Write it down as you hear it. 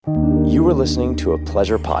You are listening to a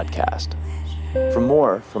Pleasure Podcast. For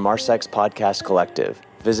more from our Sex Podcast Collective,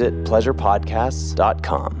 visit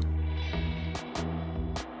pleasurepodcasts.com.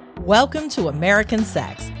 Welcome to American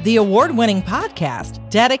Sex, the award-winning podcast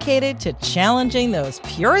dedicated to challenging those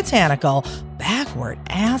puritanical,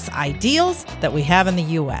 backward-ass ideals that we have in the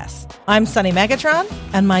U.S. I'm Sunny Megatron,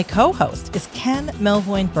 and my co-host is Ken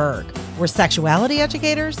Melvoin Berg. We're sexuality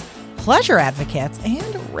educators, pleasure advocates,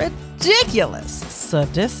 and ridiculous,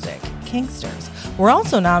 sadistic kinksters. We're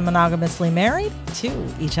also non-monogamously married to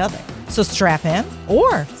each other. So strap in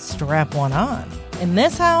or strap one on. In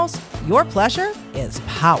this house, your pleasure is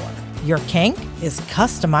power. Your kink is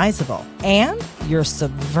customizable. And your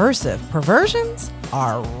subversive perversions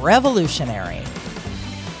are revolutionary.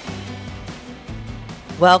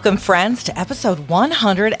 Welcome, friends, to episode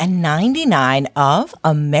 199 of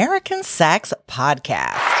American Sex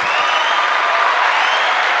Podcast.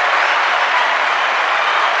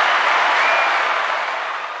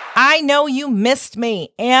 I know you missed me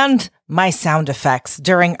and my sound effects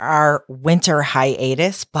during our winter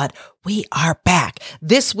hiatus, but we are back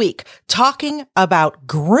this week talking about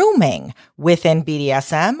grooming within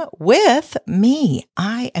BDSM with me.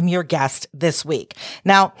 I am your guest this week.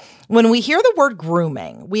 Now, when we hear the word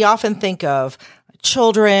grooming, we often think of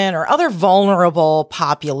children or other vulnerable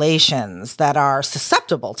populations that are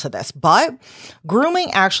susceptible to this. But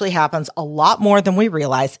grooming actually happens a lot more than we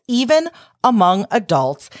realize, even among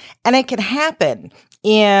adults. And it can happen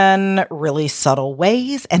in really subtle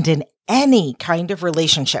ways and in any kind of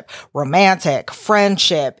relationship, romantic,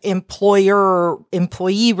 friendship,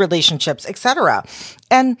 employee relationships, etc.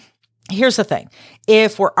 And here's the thing.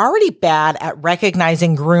 If we're already bad at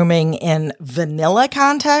recognizing grooming in vanilla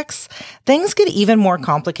contexts, things get even more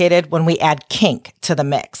complicated when we add kink to the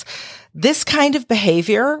mix. This kind of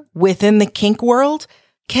behavior within the kink world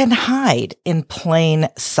can hide in plain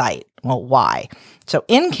sight. Well, why? So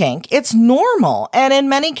in kink, it's normal and in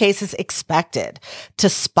many cases expected to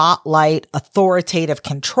spotlight authoritative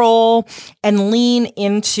control and lean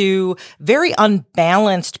into very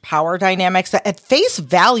unbalanced power dynamics that at face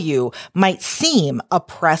value might seem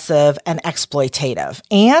oppressive and exploitative.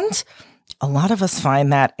 And a lot of us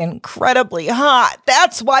find that incredibly hot.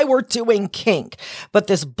 That's why we're doing kink. But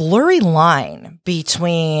this blurry line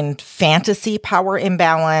between fantasy power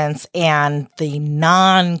imbalance and the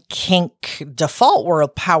non-kink default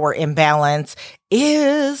world power imbalance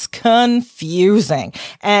is confusing.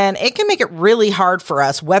 And it can make it really hard for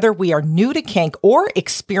us, whether we are new to kink or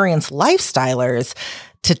experienced lifestylers,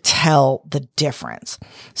 to tell the difference.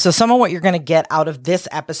 So some of what you're going to get out of this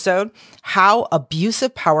episode, how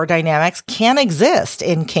abusive power dynamics can exist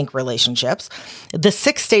in kink relationships, the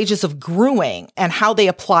 6 stages of grooming and how they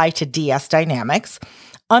apply to DS dynamics,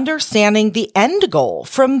 understanding the end goal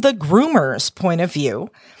from the groomer's point of view,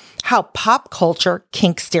 how pop culture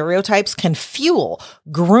kink stereotypes can fuel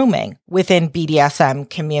grooming within BDSM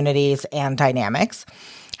communities and dynamics,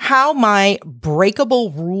 how my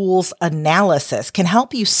breakable rules analysis can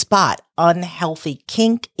help you spot unhealthy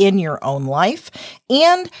kink in your own life,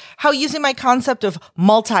 and how using my concept of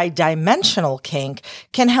multidimensional kink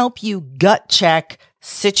can help you gut check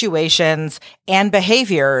situations and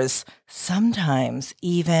behaviors, sometimes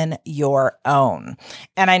even your own.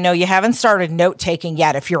 And I know you haven't started note-taking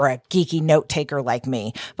yet if you're a geeky note-taker like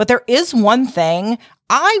me, but there is one thing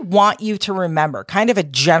I want you to remember, kind of a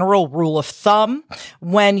general rule of thumb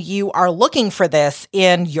when you are looking for this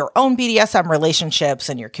in your own BDSM relationships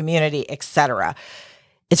and your community, etc.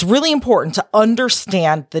 It's really important to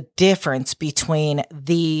understand the difference between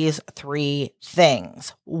these 3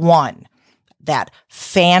 things. 1, that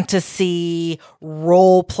fantasy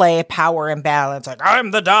role play power imbalance, like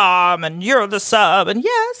I'm the dom and you're the sub and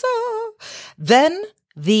yes, then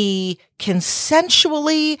the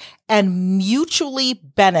consensually and mutually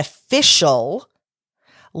beneficial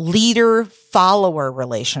leader-follower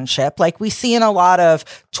relationship, like we see in a lot of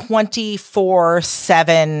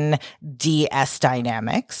 24/7 DS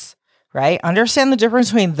dynamics, right? Understand the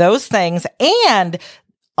difference between those things and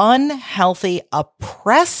unhealthy,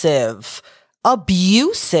 oppressive,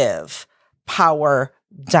 abusive power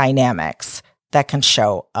dynamics that can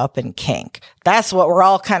show up in kink. That's what we're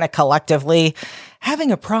all kind of collectively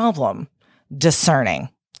having a problem discerning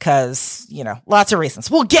because, lots of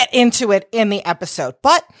reasons. We'll get into it in the episode,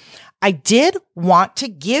 but I did want to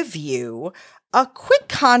give you a quick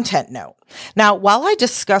content note. Now, while I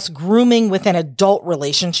discuss grooming within adult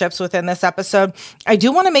relationships within this episode, I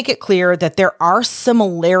do want to make it clear that there are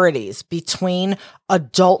similarities between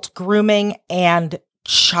adult grooming and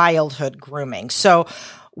childhood grooming. So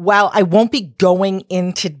while I won't be going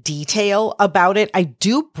into detail about it, I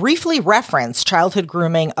do briefly reference childhood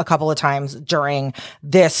grooming a couple of times during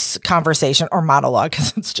this conversation or monologue,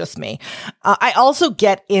 because it's just me. I also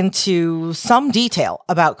get into some detail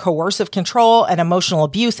about coercive control and emotional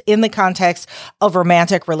abuse in the context of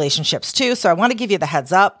romantic relationships too. So I want to give you the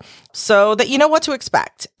heads up so that you know what to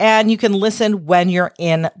expect and you can listen when you're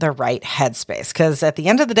in the right headspace. Because at the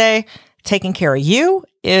end of the day, taking care of you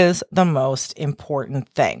is the most important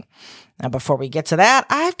thing. Now, before we get to that,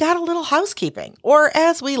 I've got a little housekeeping, or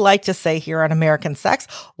as we like to say here on American Sex,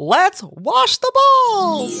 let's wash the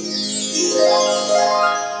balls.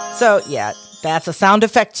 So yeah, that's a sound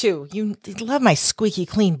effect too. You love my squeaky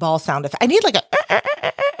clean ball sound effect. I need like a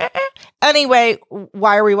Anyway,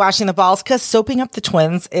 why are we washing the balls? Because soaping up the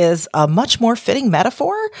twins is a much more fitting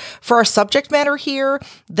metaphor for our subject matter here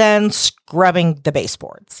than scrubbing the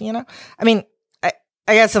baseboards, you know? I mean, I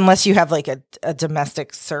guess unless you have like a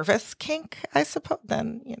domestic service kink, I suppose,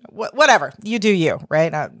 then, you know, whatever. You do you,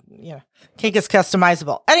 right? Kink is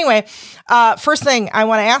customizable. Anyway, first thing I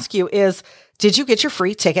want to ask you is, did you get your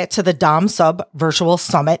free ticket to the Dom Sub Virtual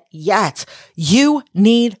Summit yet? You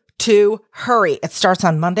need to hurry. It starts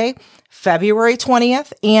on Monday, February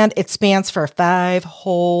 20th, and it spans for 5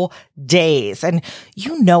 whole days. And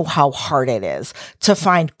you know how hard it is to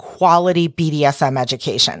find quality BDSM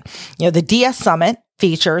education. You know, the DS Summit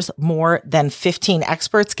features more than 15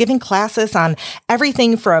 experts giving classes on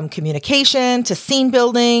everything from communication to scene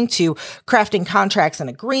building to crafting contracts and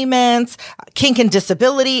agreements, kink and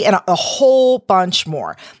disability, and a whole bunch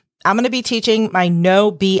more. I'm going to be teaching my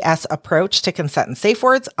no BS approach to consent and safe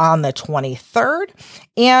words on the 23rd.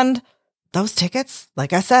 And those tickets,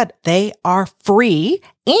 like I said, they are free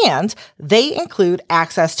and they include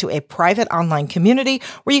access to a private online community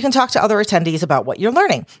where you can talk to other attendees about what you're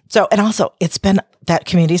learning. So, and also that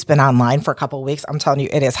community's been online for a couple of weeks. I'm telling you,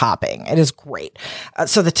 it is hopping. It is great.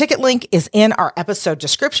 So the ticket link is in our episode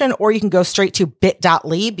description, or you can go straight to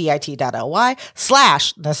bit.ly,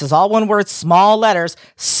 / this is all one word, small letters,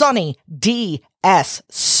 Sunny DS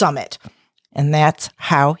Summit. And that's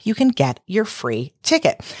how you can get your free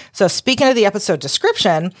ticket. So speaking of the episode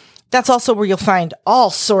description, that's also where you'll find all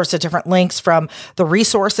sorts of different links from the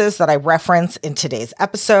resources that I reference in today's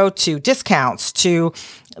episode to discounts, to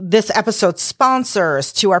this episode's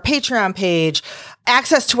sponsors, to our Patreon page,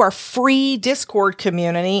 access to our free Discord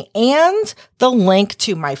community, and the link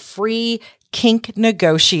to my free kink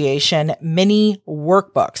negotiation mini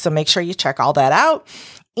workbook. So make sure you check all that out.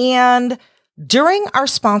 And during our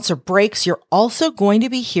sponsor breaks, you're also going to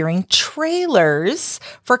be hearing trailers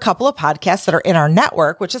for a couple of podcasts that are in our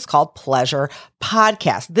network, which is called Pleasure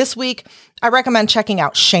Podcast. This week, I recommend checking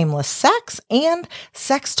out Shameless Sex and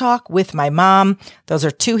Sex Talk with My Mom. Those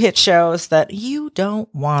are 2 hit shows that you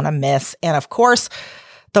don't want to miss. And of course,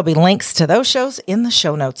 there'll be links to those shows in the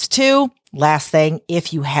show notes too. Last thing,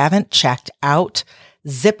 if you haven't checked out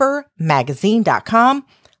zippermagazine.com,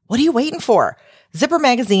 what are you waiting for? Zipper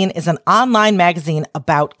Magazine is an online magazine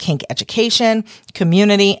about kink education,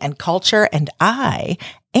 community, and culture, and I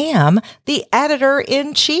am the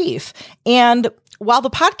editor-in-chief. And while the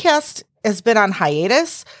podcast has been on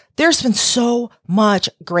hiatus, there's been so much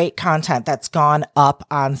great content that's gone up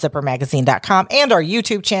on zippermagazine.com and our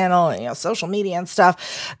YouTube channel and, social media and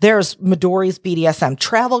stuff. There's Midori's BDSM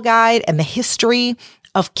travel guide and the history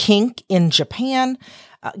of kink in Japan.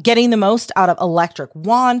 Getting the most out of electric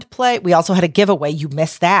wand play. We also had a giveaway. You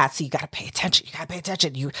missed that. So you got to pay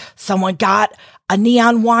attention. Someone got a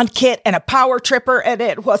neon wand kit and a power tripper, and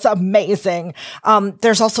it was amazing.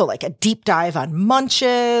 There's also like a deep dive on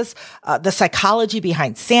munches, the psychology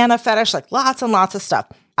behind Santa fetish, like lots and lots of stuff.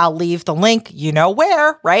 I'll leave the link, you know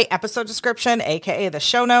where, right? Episode description, aka the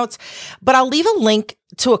show notes. But I'll leave a link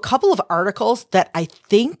to a couple of articles that I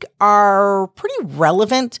think are pretty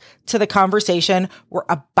relevant to the conversation we're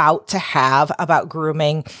about to have about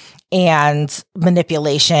grooming and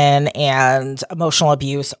manipulation and emotional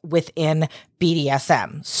abuse within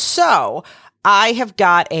BDSM. So I have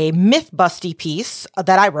got a myth-busty piece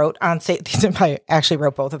that I wrote on, I actually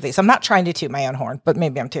wrote both of these. I'm not trying to toot my own horn, but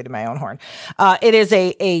maybe I'm tooting my own horn. It is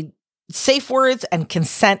a safe words and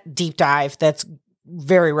consent deep dive that's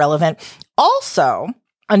very relevant. Also,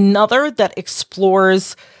 another that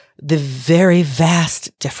explores the very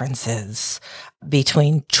vast differences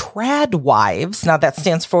between trad wives. Now that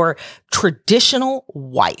stands for traditional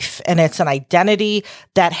wife, and it's an identity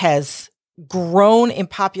that has grown in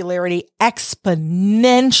popularity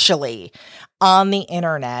exponentially on the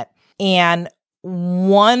internet, and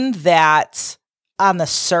one that on the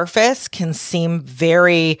surface can seem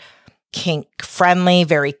very kink friendly,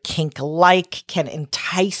 very kink like, can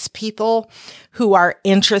entice people who are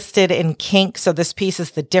interested in kink. So this piece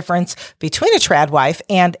is the difference between a trad wife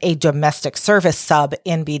and a domestic service sub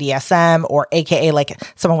in BDSM, or AKA like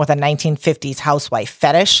someone with a 1950s housewife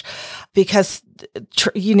fetish, because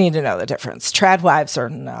you need to know the difference. Trad wives are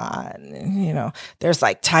not, there's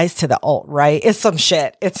like ties to the alt-right. It's some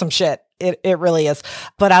shit. It really is.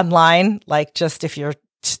 But online, like just if you're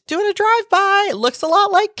doing a drive-by, it looks a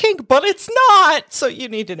lot like kink, but it's not. So you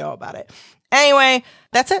need to know about it. Anyway,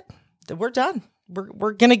 that's it. We're done.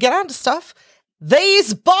 We're going to get on to stuff.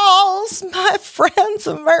 These balls, my friends,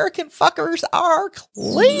 American fuckers, are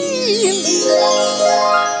clean.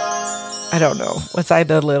 I don't know. Was I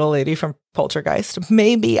the little lady from Poltergeist?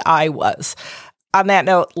 Maybe I was. On that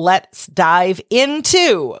note, let's dive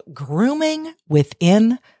into grooming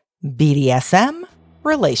within BDSM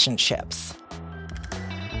relationships.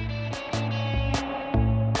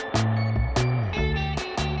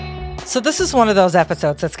 So this is one of those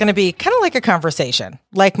episodes that's going to be kind of like a conversation,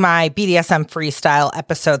 like my BDSM freestyle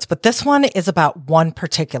episodes. But this one is about one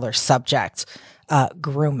particular subject,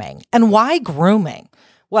 grooming. And why grooming?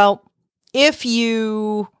 Well, if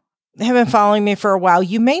you have been following me for a while,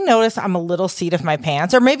 you may notice I'm a little seat of my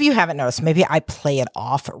pants, or maybe you haven't noticed. Maybe I play it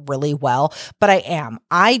off really well, but I am.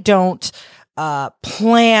 I don't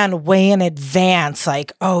plan way in advance,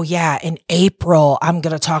 like, oh yeah, in April, I'm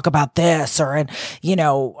going to talk about this, or in,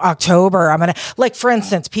 October, I'm going to, like, for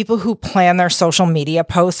instance, people who plan their social media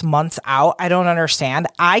posts months out, I don't understand.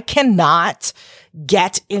 I cannot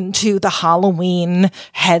get into the Halloween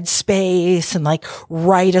headspace and like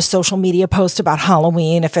write a social media post about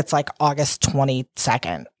Halloween if it's like August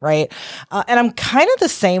 22nd, right? And I'm kind of the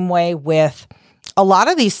same way with a lot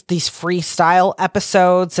of these freestyle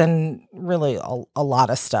episodes, and really a lot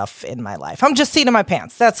of stuff in my life. I'm just seating my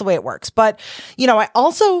pants. That's the way it works. But, I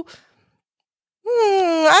also,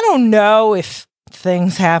 I don't know if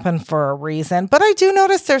things happen for a reason, but I do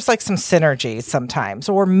notice there's like some synergies sometimes,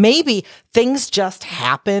 or maybe things just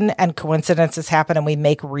happen and coincidences happen and we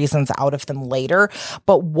make reasons out of them later.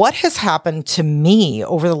 But what has happened to me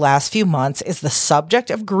over the last few months is the subject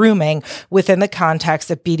of grooming within the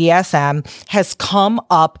context of BDSM has come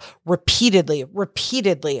up repeatedly, like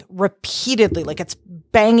it's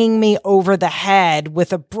banging me over the head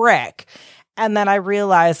with a brick. And then I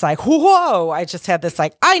realized, like, whoa, I just had this,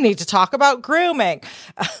 like, I need to talk about grooming.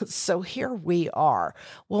 So here we are.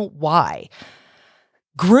 Well, why?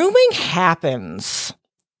 Grooming happens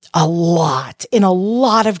a lot in a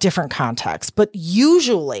lot of different contexts, but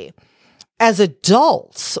usually as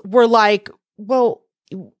adults, we're like, well,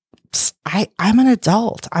 I'm an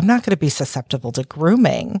adult. I'm not going to be susceptible to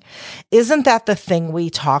grooming. Isn't that the thing we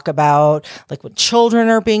talk about? Like when children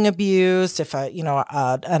are being abused, if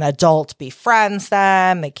an adult befriends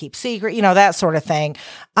them, they keep secret, that sort of thing.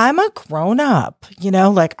 I'm a grown up,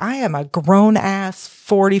 like I am a grown ass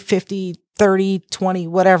 40, 50, 30, 20,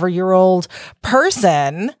 whatever year old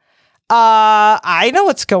person. I know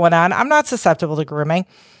what's going on. I'm not susceptible to grooming.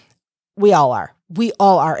 We all are. We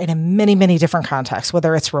all are in many, many different contexts,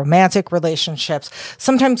 whether it's romantic relationships,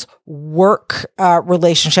 sometimes work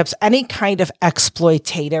relationships, any kind of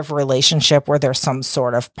exploitative relationship where there's some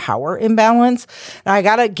sort of power imbalance. Now, I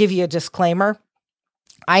got to give you a disclaimer.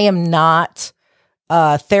 I am not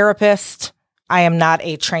a therapist. I am not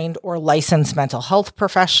a trained or licensed mental health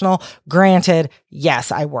professional. Granted, yes,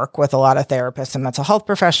 I work with a lot of therapists and mental health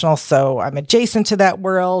professionals, so I'm adjacent to that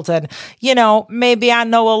world. And, maybe I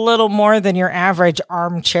know a little more than your average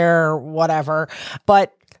armchair, whatever.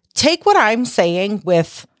 But take what I'm saying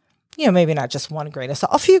with, maybe not just one grain of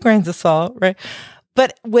salt, a few grains of salt, right?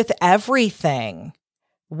 But with everything,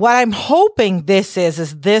 what I'm hoping this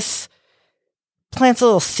is this plants a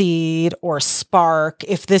little seed or spark,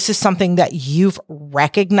 if this is something that you've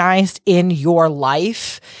recognized in your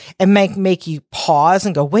life, and make you pause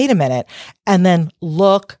and go, wait a minute, and then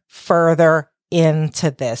look further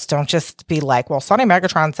into this. Don't just be like, well, Sonny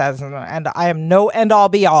Megatron says, and I am no end all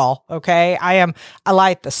be all. Okay. I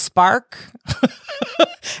light the spark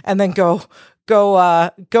and then go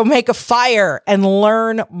make a fire and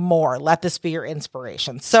learn more. Let this be your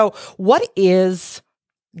inspiration. So what is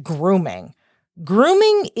grooming?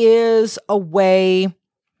 Grooming is a way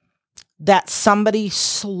that somebody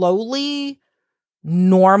slowly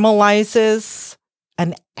normalizes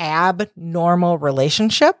an abnormal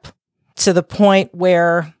relationship to the point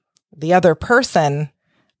where the other person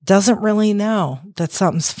doesn't really know that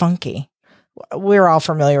something's funky. We're all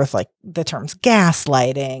familiar with like the terms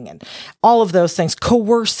gaslighting and all of those things.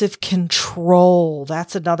 Coercive control,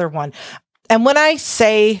 that's another one. And when I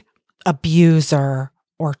say abuser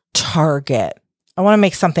or target, I want to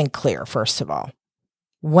make something clear, first of all.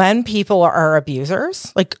 When people are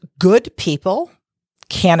abusers, like good people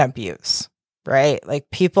can abuse, right?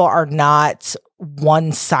 Like people are not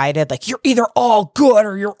one-sided, like you're either all good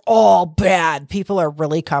or you're all bad. People are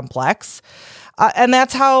really complex. And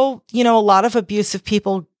that's how, a lot of abusive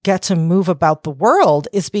people get to move about the world,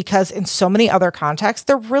 is because in so many other contexts,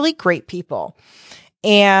 they're really great people.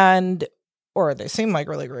 Or they seem like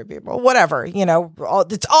really great people, whatever,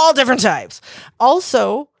 it's all different types.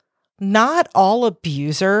 Also, not all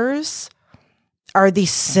abusers are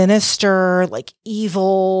these sinister, like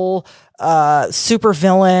evil,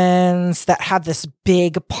 supervillains that have this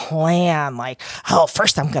big plan, like, oh,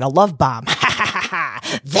 first I'm going to love bomb.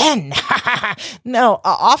 Then, no,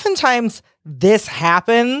 oftentimes this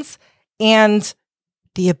happens and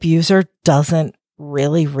the abuser doesn't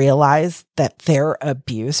really realize that they're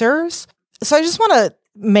abusers. So I just want to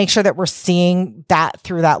make sure that we're seeing that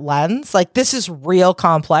through that lens. Like, this is real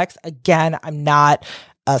complex. Again, I'm not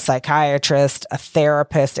a psychiatrist, a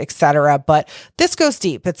therapist, etc., but this goes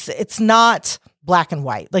deep. It's not black and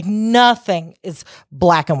white. Like, nothing is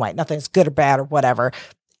black and white. Nothing's good or bad or whatever.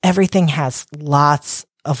 Everything has lots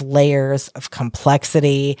of layers of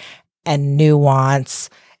complexity and nuance.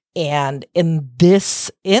 And in this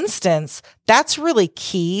instance, that's really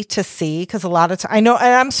key to see, because a lot of times, I know,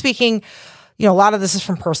 and I'm speaking, a lot of this is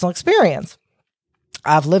from personal experience.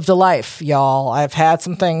 I've lived a life, y'all. I've had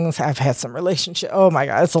some things. I've had some relationships. Oh my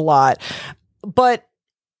God, it's a lot. But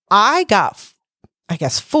I got, I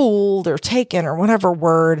guess, fooled or taken or whatever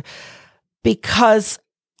word, because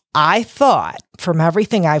I thought, from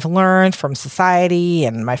everything I've learned from society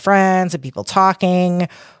and my friends and people talking,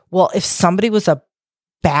 well, if somebody was a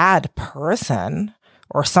bad person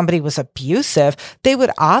or somebody was abusive, they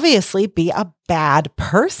would obviously be a bad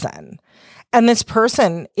person. And this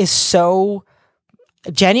person is so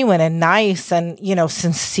genuine and nice and,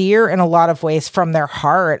 sincere in a lot of ways from their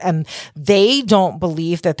heart. And they don't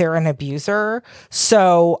believe that they're an abuser.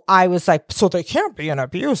 So I was like, so they can't be an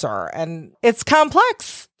abuser. And it's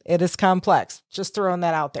complex. It is complex. Just throwing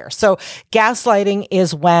that out there. So gaslighting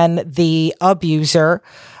is when the abuser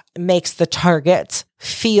makes the target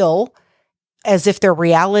feel as if their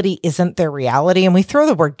reality isn't their reality. And we throw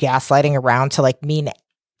the word gaslighting around to mean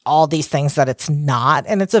all these things that it's not.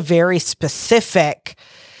 And it's a very specific,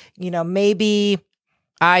 maybe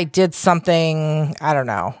I did something, I don't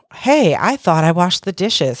know. Hey, I thought I washed the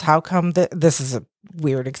dishes. How come this is a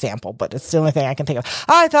weird example, but it's the only thing I can think of.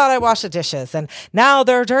 I thought I washed the dishes and now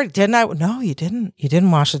they're dirty. Didn't I? No, you didn't. You didn't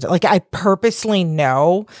wash it. I purposely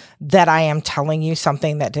know that I am telling you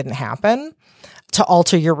something that didn't happen to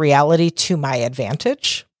alter your reality to my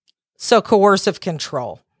advantage. So coercive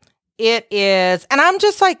control. It is, and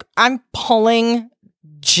I'm pulling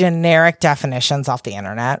generic definitions off the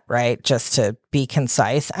internet, right? Just to be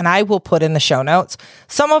concise. And I will put in the show notes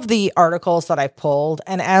some of the articles that I've pulled.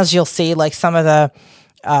 And as you'll see, some of the,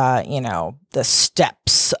 the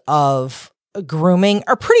steps of grooming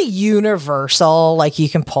are pretty universal. You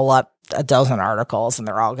can pull up a dozen articles and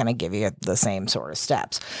they're all going to give you the same sort of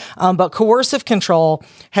steps. But coercive control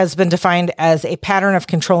has been defined as a pattern of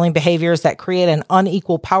controlling behaviors that create an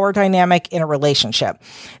unequal power dynamic in a relationship.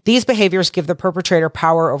 These behaviors give the perpetrator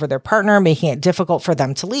power over their partner, making it difficult for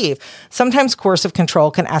them to leave. Sometimes coercive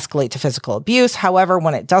control can escalate to physical abuse. However,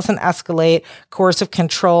 when it doesn't escalate, coercive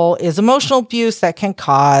control is emotional abuse that can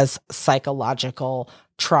cause psychological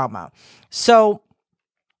trauma. So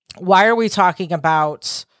why are we talking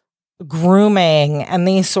about grooming and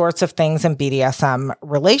these sorts of things in BDSM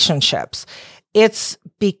relationships? It's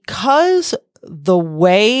because the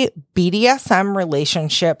way BDSM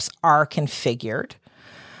relationships are configured,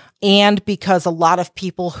 and because a lot of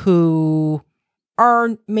people who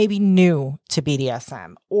are maybe new to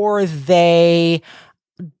BDSM, or they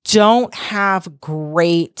don't have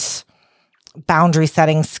great boundary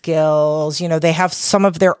setting skills, they have some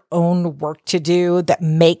of their own work to do that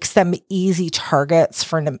makes them easy targets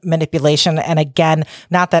for manipulation. And again,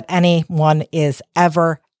 not that anyone is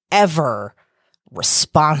ever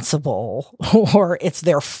responsible or it's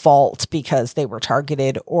their fault because they were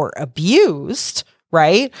targeted or abused,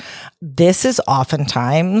 right? This is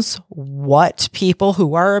oftentimes what people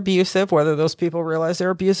who are abusive, whether those people realize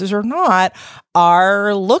they're abusers or not,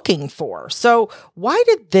 are looking for. So why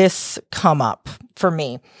did this come up for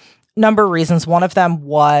me? Number of reasons. One of them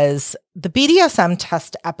was the BDSM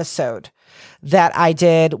test episode that I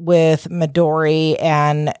did with Midori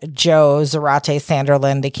and Joe Zarate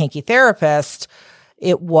Sanderlin, the kinky therapist.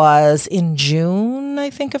 It was in June,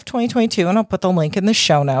 I think, of 2022, and I'll put the link in the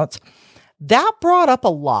show notes. That brought up a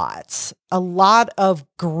lot of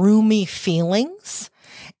groomy feelings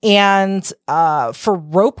And for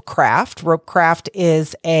Ropecraft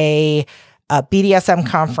is a BDSM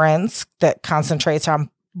conference that concentrates on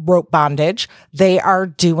rope bondage. They are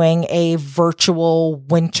doing a virtual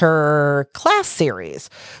winter class series.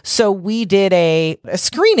 So we did a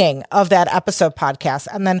screening of that episode podcast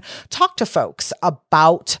and then talked to folks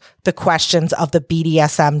about the questions of the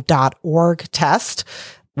BDSM.org test.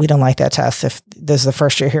 We don't like that test. If this is the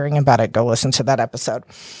first you're hearing about it, go listen to that episode.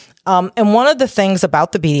 And one of the things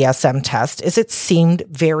about the BDSM test is it seemed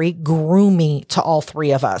very groomy to all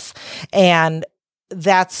three of us. And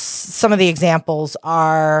that's some of the examples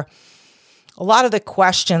are a lot of the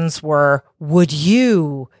questions were, would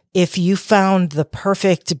you, if you found the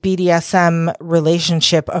perfect BDSM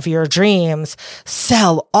relationship of your dreams,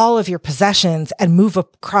 sell all of your possessions and move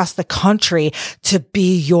across the country to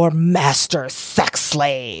be your master sex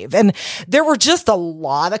slave? And there were just a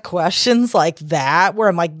lot of questions like that where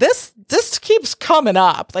I'm like, this keeps coming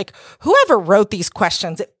up. Like, whoever wrote these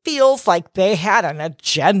questions, it feels like they had an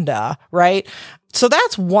agenda, right? So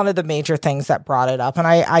that's one of the major things that brought it up. And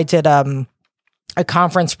I did a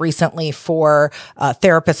conference recently for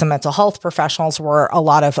therapists and mental health professionals where a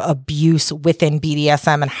lot of abuse within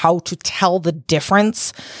BDSM and how to tell the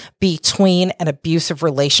difference between an abusive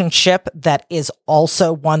relationship that is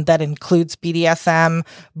also one that includes BDSM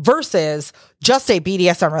versus just a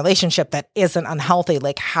BDSM relationship that isn't unhealthy,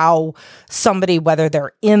 like how somebody, whether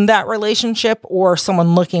they're in that relationship or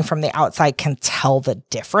someone looking from the outside, can tell the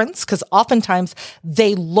difference. Because oftentimes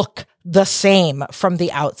they look the same from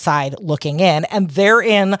the outside looking in, and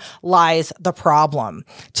therein lies the problem.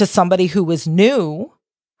 To somebody who is new,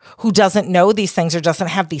 who doesn't know these things or doesn't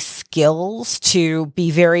have these skills to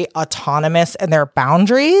be very autonomous in their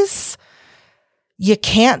boundaries, you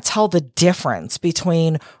can't tell the difference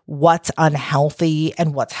between what's unhealthy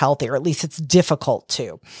and what's healthy, or at least it's difficult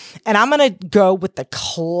to. And I'm going to go with the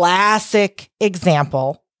classic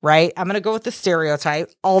example, right? I'm going to go with the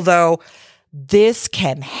stereotype, although this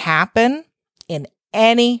can happen in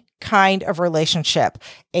any kind of relationship.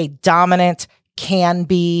 A dominant can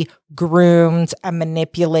be groomed and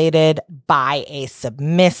manipulated by a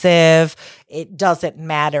submissive. It doesn't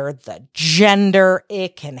matter the gender.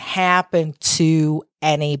 It can happen to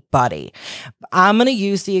anybody. I'm going to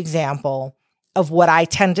use the example of what I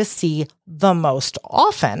tend to see the most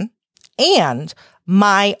often and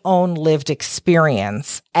my own lived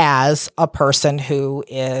experience as a person who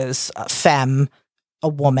is a femme, a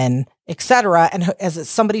woman, etc., and as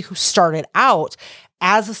somebody who started out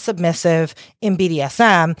as a submissive in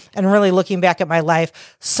BDSM, and really looking back at my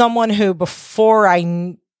life, someone who before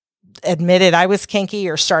I admitted I was kinky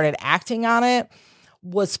or started acting on it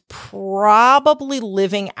was probably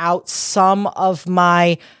living out some of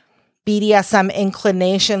my BDSM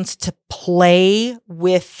inclinations to play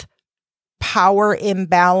with power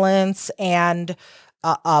imbalance and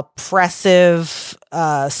oppressive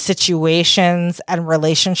situations and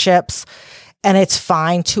relationships. And it's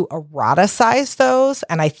fine to eroticize those.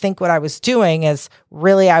 And I think what I was doing is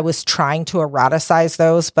really I was trying to eroticize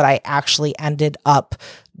those, but I actually ended up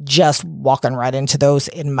just walking right into those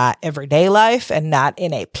in my everyday life and not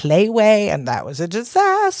in a play way. And that was a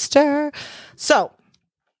disaster. So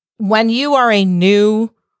when you are a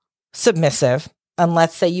new submissive, and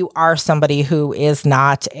let's say you are somebody who is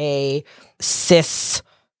not a cis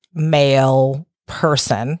male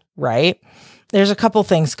person, right? There's a couple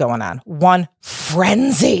things going on. One,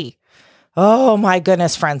 frenzy. Oh my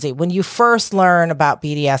goodness, frenzy. When you first learn about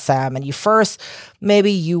BDSM and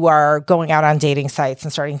maybe you are going out on dating sites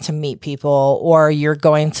and starting to meet people, or you're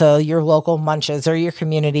going to your local munches or your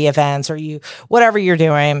community events, or whatever you're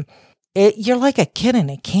doing, you're like a kid in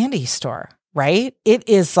a candy store, right? It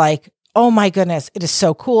is like, oh my goodness, it is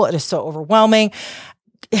so cool. It is so overwhelming.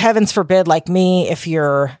 Heavens forbid, like me, if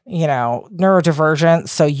you're, neurodivergent,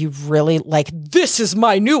 so you really like, this is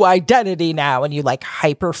my new identity now. And you like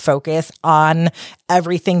hyper focus on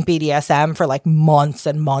everything BDSM for like months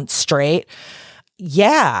and months straight.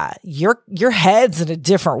 Yeah, your head's in a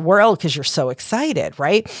different world because you're so excited,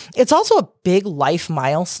 right? It's also a big life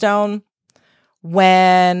milestone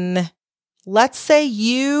when, let's say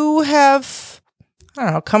you have,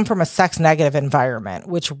 come from a sex negative environment,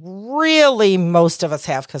 which really most of us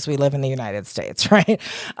have because we live in the United States, right?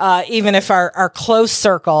 Even if our close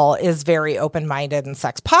circle is very open-minded and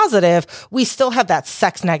sex positive, we still have that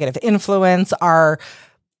sex negative influence. Our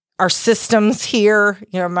systems here,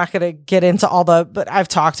 I'm not going to get into but I've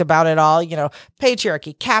talked about it all,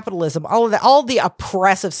 patriarchy, capitalism, all of that, all the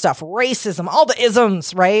oppressive stuff, racism, all the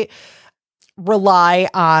isms, right? Rely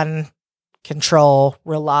on control,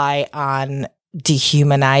 rely on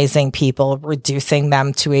dehumanizing people, reducing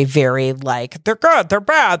them to a very like, they're good, they're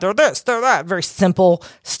bad, they're this, they're that, very simple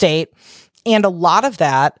state. And a lot of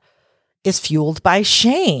that is fueled by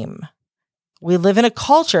shame. We live in a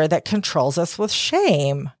culture that controls us with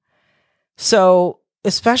shame. So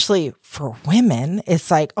especially for women, it's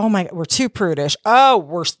like, oh my, we're too prudish. Oh,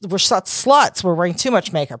 we're such sluts. We're wearing too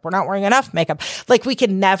much makeup. We're not wearing enough makeup. Like we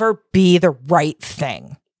can never be the right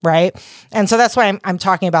thing. Right. And so that's why I'm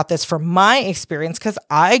talking about this from my experience, because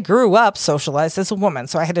I grew up socialized as a woman.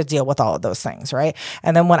 So I had to deal with all of those things. Right.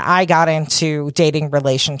 And then when I got into dating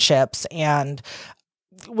relationships and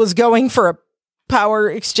was going for a power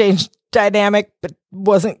exchange dynamic, but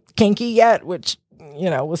wasn't kinky yet, which, you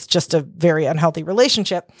know, was just a very unhealthy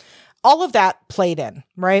relationship. All of that played in,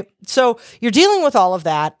 right? So you're dealing with all of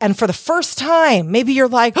that. And for the first time, maybe you're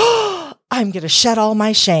like, oh, I'm going to shed all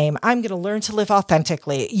my shame. I'm going to learn to live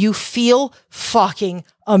authentically. You feel fucking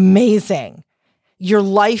amazing. Your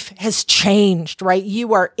life has changed, right?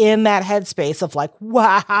 You are in that headspace of like,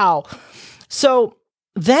 wow. So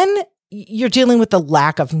then you're dealing with the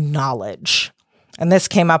lack of knowledge. And this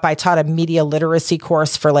came up. I taught a media literacy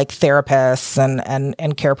course for like therapists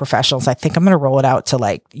and care professionals. I think I'm going to roll it out to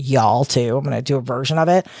like y'all too. I'm going to do a version of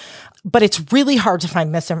it, but it's really hard to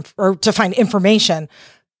find information,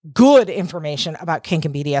 good information about kink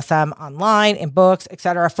and BDSM online, in books,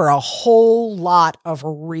 etc., for a whole lot of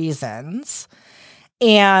reasons.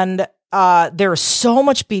 And there's so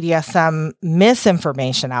much BDSM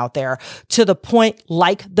misinformation out there, to the point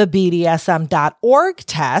like the BDSM.org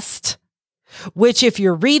test, which if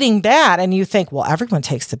you're reading that and you think, well, everyone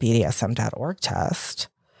takes the BDSM.org test,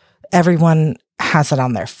 everyone has it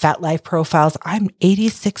on their FetLife profiles. I'm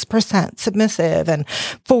 86% submissive and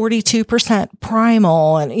 42%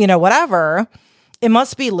 primal and, you know, whatever. It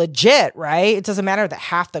must be legit, right? It doesn't matter that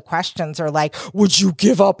half the questions are like, would you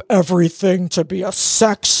give up everything to be a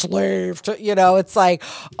sex slave? To, you know, it's like,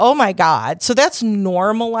 oh my God. So that's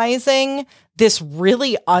normalizing this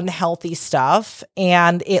really unhealthy stuff.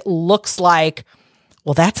 And it looks like,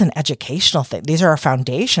 well, that's an educational thing. These are our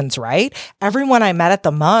foundations, right? Everyone I met at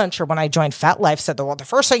the munch or when I joined FetLife said, well, the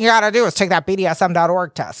first thing you got to do is take that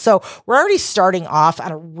BDSM.org test. So we're already starting off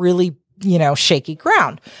on a really, you know, shaky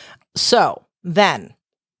ground. So then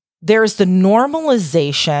there's the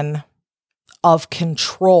normalization of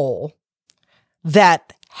control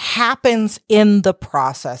that happens in the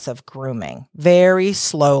process of grooming very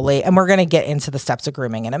slowly. And we're going to get into the steps of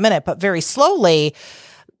grooming in a minute, but very slowly,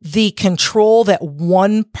 the control that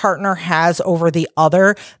one partner has over the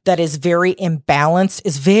other that is very imbalanced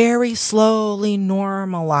is very slowly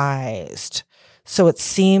normalized. So it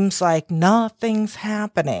seems like nothing's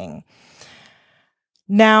happening.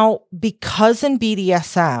 Now, because in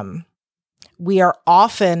BDSM, we are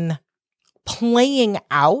often playing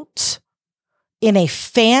out in a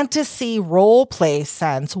fantasy role play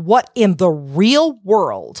sense what in the real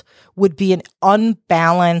world would be an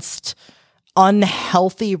unbalanced,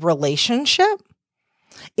 unhealthy relationship,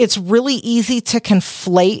 it's really easy to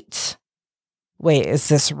conflate, wait, is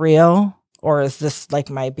this real? Or is this like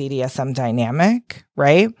my BDSM dynamic,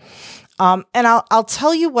 right? And I'll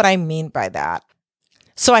tell you what I mean by that.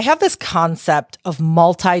 So I have this concept of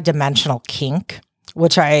multidimensional kink,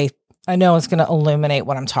 which I know is going to illuminate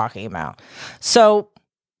what I'm talking about. So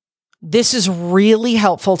this is really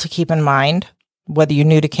helpful to keep in mind, whether you're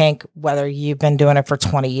new to kink, whether you've been doing it for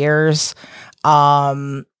 20 years,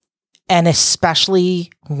 and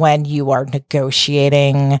especially when you are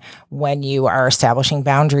negotiating, when you are establishing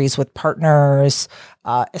boundaries with partners,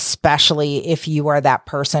 especially if you are that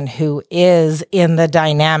person who is in the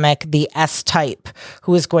dynamic, the S-type,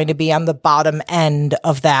 who is going to be on the bottom end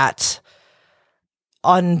of that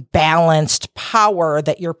unbalanced power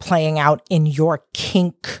that you're playing out in your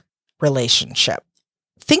kink relationship.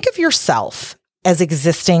 Think of yourself as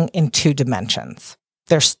existing in two dimensions.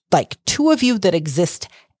 There's like two of you that exist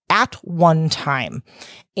at one time.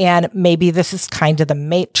 And maybe this is kind of the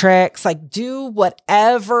Matrix, like do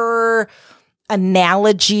whatever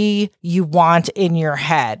analogy you want in your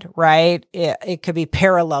head, right? It could be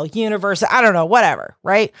parallel universe. I don't know, whatever,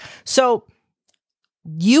 right? So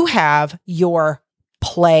you have your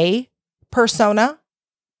play persona,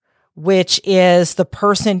 which is the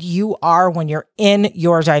person you are when you're in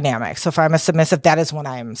your dynamic. So if I'm a submissive, that is when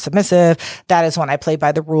I'm submissive. That is when I play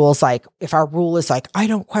by the rules. Like if our rule is like, I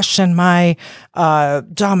don't question my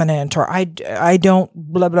dominant, or I don't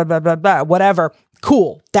blah, blah, blah, blah, blah, whatever.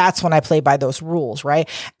 Cool. That's when I play by those rules, right?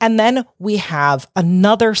 And then we have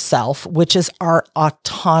another self, which is our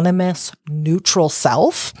autonomous neutral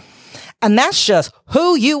self. And that's just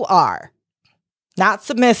who you are. not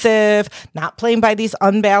submissive, not playing by these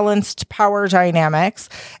unbalanced power dynamics.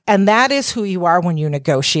 And that is who you are when you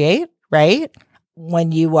negotiate, right?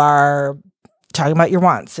 When you are talking about your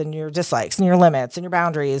wants and your dislikes and your limits and your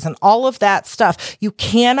boundaries and all of that stuff. You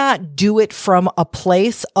cannot do it from a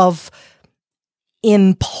place of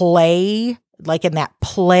in play, like in that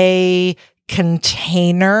play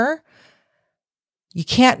container. You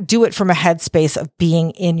can't do it from a headspace of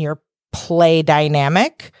being in your play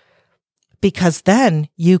dynamic, because then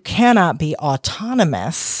you cannot be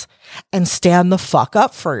autonomous and stand the fuck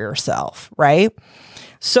up for yourself, right?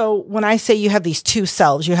 So when I say you have these two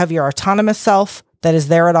selves, you have your autonomous self that is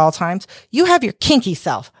there at all times. You have your kinky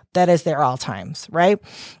self that is there at all times, right?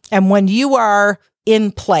 And when you are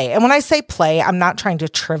in play, and when I say play, I'm not trying to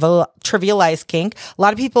trivialize kink. A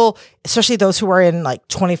lot of people, especially those who are in like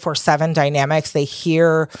 24/7 dynamics, they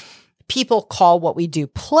hear people call what we do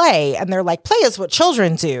play, and they're like, play is what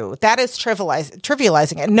children do. That is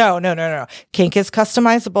trivializing it. No. Kink is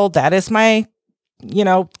customizable. That is my,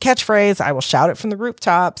 catchphrase. I will shout it from the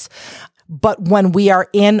rooftops. But when we are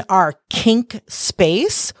in our kink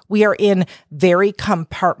space, we are in very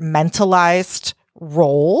compartmentalized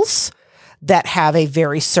roles that have a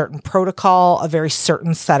very certain protocol, a very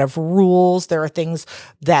certain set of rules. There are things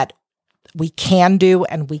that we can do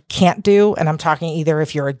and we can't do. And I'm talking either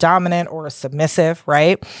if you're a dominant or a submissive,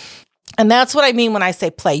 right? And that's what I mean when I say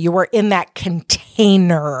play. You are in that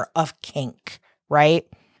container of kink, right?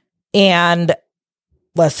 And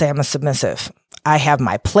let's say I'm a submissive. I have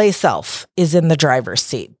my play self is in the driver's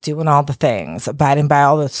seat, doing all the things, abiding by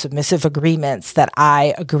all the submissive agreements that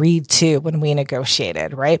I agreed to when we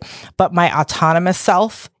negotiated, right? But my autonomous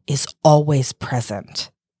self is always present.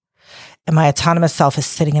 And my autonomous self is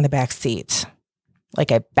sitting in the back seat,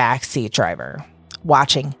 like a backseat driver,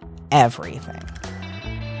 watching everything.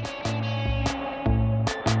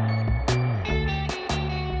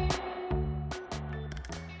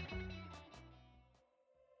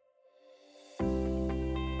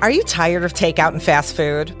 Are you tired of takeout and fast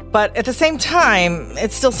food? But at the same time,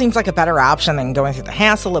 it still seems like a better option than going through the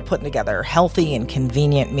hassle of putting together healthy and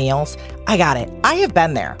convenient meals. I got it. I have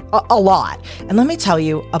been there a lot. And let me tell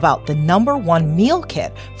you about the #1 meal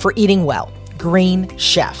kit for eating well, Green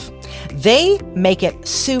Chef. They make it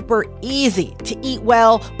super easy to eat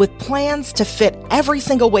well with plans to fit every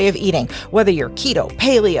single way of eating, whether you're keto,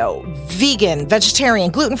 paleo, vegan, vegetarian,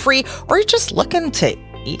 gluten-free, or you're just looking to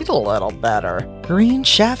eat a little better. Green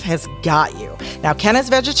Chef has got you. Now, Ken is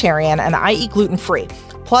vegetarian and I eat gluten-free.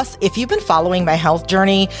 Plus, if you've been following my health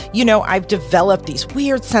journey, you know I've developed these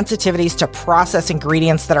weird sensitivities to processed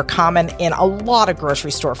ingredients that are common in a lot of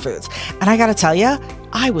grocery store foods. And I gotta tell you,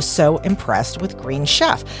 I was so impressed with Green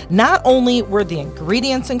Chef. Not only were the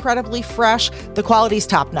ingredients incredibly fresh, the quality's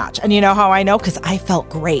top-notch. And you know how I know? Because I felt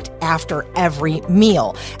great after every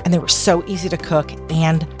meal. And they were so easy to cook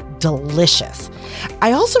and delicious.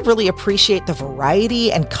 I also really appreciate the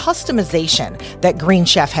variety and customization that Green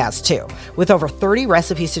Chef has too. With over 30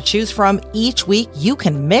 recipes to choose from, each week you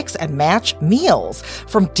can mix and match meals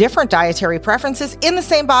from different dietary preferences in the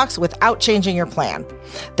same box without changing your plan.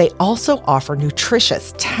 They also offer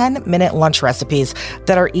nutritious 10-minute lunch recipes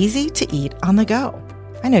that are easy to eat on the go.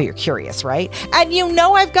 I know you're curious, right? And you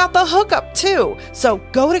know I've got the hookup too. So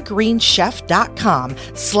go to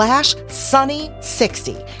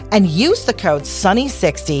greenchef.com/sunny60 and use the code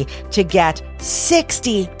sunny60 to get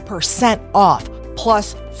 60% off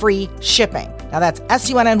plus free shipping. Now that's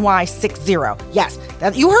SUNNY60. Yes,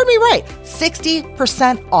 you heard me right.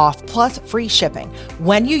 60% off plus free shipping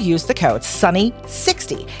when you use the code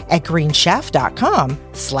sunny60 at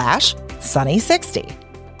greenchef.com/sunny60.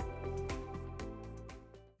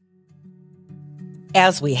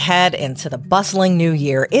 As we head into the bustling new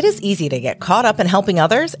year, it is easy to get caught up in helping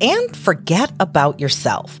others and forget about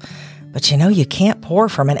yourself. But you can't pour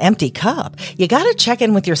from an empty cup. You got to check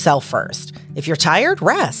in with yourself first. If you're tired,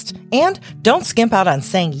 rest. And don't skimp out on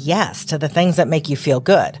saying yes to the things that make you feel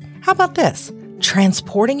good. How about this?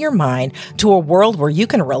 Transporting your mind to a world where you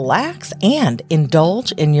can relax and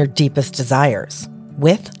indulge in your deepest desires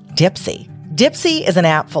with Dipsea. Dipsea is an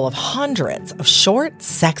app full of hundreds of short,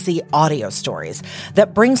 sexy audio stories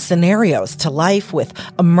that bring scenarios to life with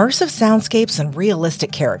immersive soundscapes and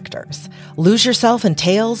realistic characters. Lose yourself in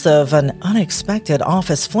tales of an unexpected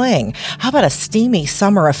office fling. How about a steamy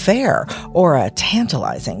summer affair or a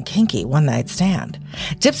tantalizing, kinky one-night stand?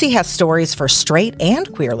 Dipsea has stories for straight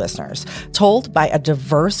and queer listeners, told by a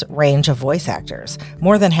diverse range of voice actors.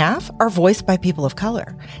 More than half are voiced by people of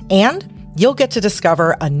color. And you'll get to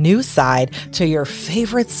discover a new side to your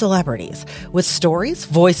favorite celebrities with stories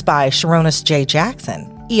voiced by Sharonis J. Jackson,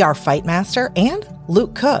 ER Fightmaster, and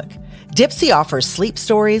Luke Cook. Dipsea offers sleep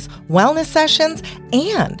stories, wellness sessions,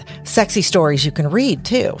 and sexy stories you can read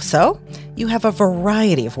too. So you have a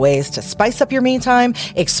variety of ways to spice up your me time,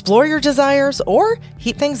 explore your desires, or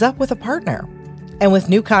heat things up with a partner. And with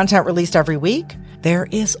new content released every week, there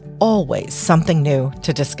is always something new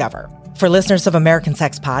to discover. For listeners of American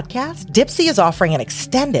Sex Podcast, Dipsea is offering an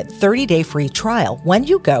extended 30-day free trial when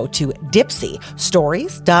you go to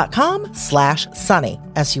dipseastories.com/sunny,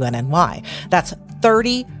 SUNNY. That's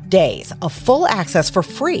 30 days of full access for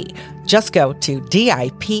free. Just go to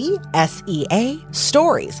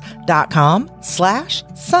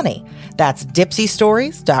dipseastories.com/sunny. That's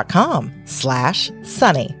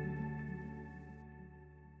dipseastories.com/sunny.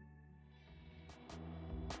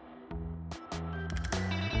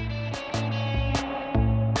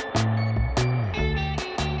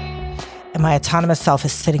 And my autonomous self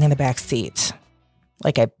is sitting in the back seat,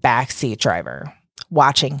 like a backseat driver,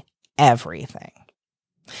 watching everything.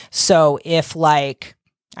 So if I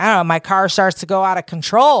don't know, my car starts to go out of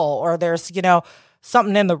control or there's,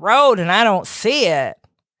 something in the road and I don't see it,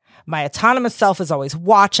 my autonomous self is always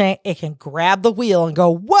watching. It can grab the wheel and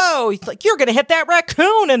go, whoa, you're going to hit that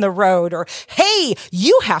raccoon in the road. Or, hey,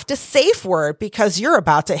 you have to safe word because you're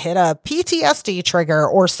about to hit a PTSD trigger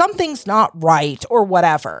or something's not right or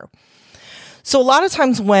whatever. So a lot of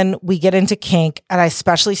times when we get into kink, and I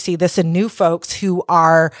especially see this in new folks who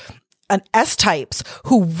are an S-types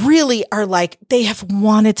who really are they have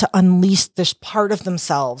wanted to unleash this part of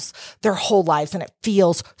themselves their whole lives, and it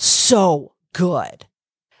feels so good.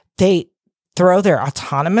 They throw their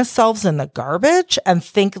autonomous selves in the garbage and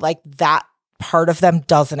think that part of them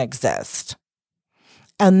doesn't exist.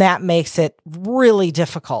 And that makes it really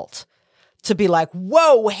difficult to be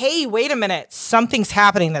whoa, hey, wait a minute. Something's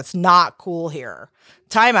happening that's not cool here.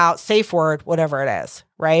 Time out, safe word, whatever it is,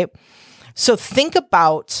 right? So think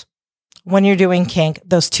about when you're doing kink,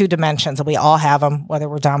 those two dimensions, and we all have them, whether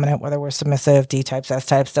we're dominant, whether we're submissive, D-types,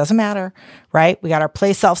 S-types, doesn't matter, right? We got our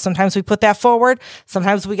play self. Sometimes we put that forward.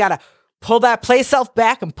 Sometimes we got to pull that play self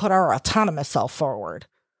back and put our autonomous self forward.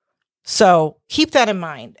 So keep that in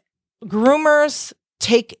mind. Groomers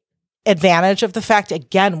take advantage of the fact,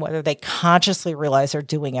 again, whether they consciously realize they're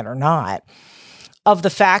doing it or not, of the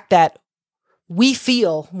fact that we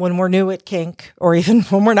feel when we're new at kink, or even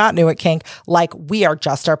when we're not new at kink, like we are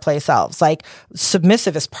just our play selves.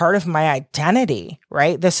 Submissive is part of my identity,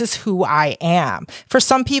 right? This is who I am. For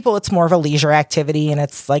some people, it's more of a leisure activity and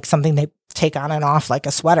it's something they take on and off like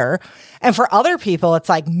a sweater. And for other people, it's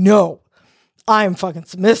no, I'm fucking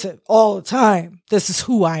submissive all the time. This is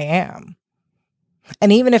who I am.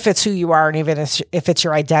 And even if it's who you are, and even if it's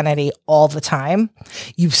your identity all the time,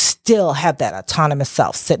 you still have that autonomous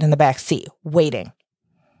self sitting in the back seat waiting.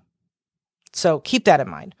 So keep that in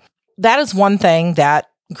mind. That is one thing that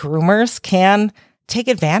groomers can take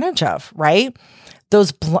advantage of, right?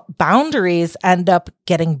 Those boundaries end up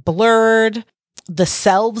getting blurred. The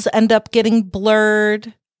selves end up getting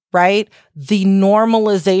blurred, right? The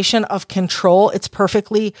normalization of control, it's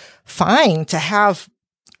perfectly fine to have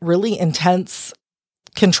really intense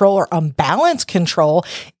control or unbalanced control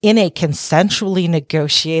in a consensually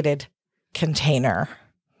negotiated container.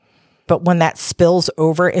 But when that spills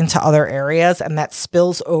over into other areas and that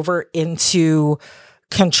spills over into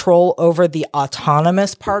control over the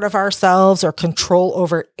autonomous part of ourselves or control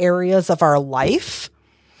over areas of our life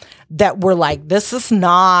that we're this is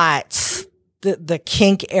not the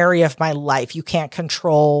kink area of my life. You can't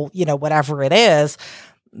control, whatever it is.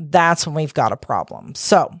 That's when we've got a problem.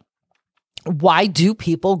 So why do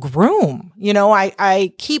people groom?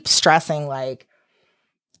 I keep stressing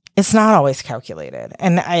it's not always calculated.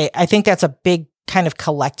 And I think that's a big kind of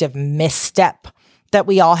collective misstep that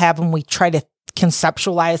we all have when we try to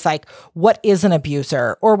conceptualize what is an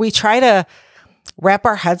abuser, or we try to wrap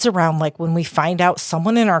our heads around when we find out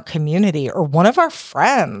someone in our community or one of our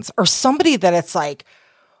friends or somebody that it's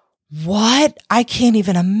what? I can't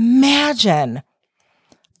even imagine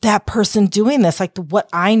that person doing this. What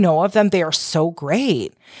I know of them, they are so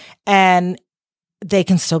great. And they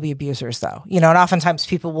can still be abusers though. And oftentimes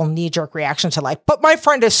people will knee-jerk reaction to but my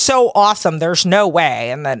friend is so awesome, there's no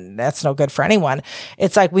way. And then that's no good for anyone.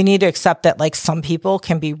 It's we need to accept that some people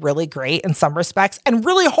can be really great in some respects and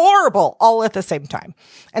really horrible all at the same time.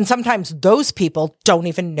 And sometimes those people don't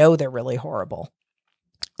even know they're really horrible.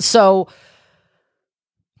 So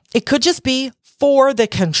it could just be for the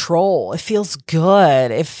control. It feels good.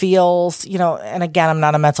 It feels, and again, I'm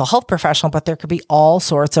not a mental health professional, but there could be all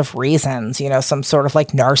sorts of reasons, some sort of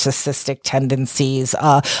narcissistic tendencies,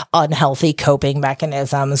 unhealthy coping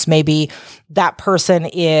mechanisms. Maybe that person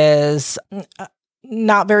is,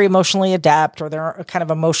 not very emotionally adept, or they're kind of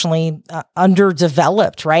emotionally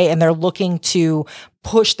underdeveloped, right? And they're looking to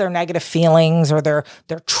push their negative feelings or their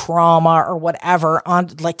trauma or whatever on,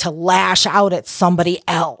 like, to lash out at somebody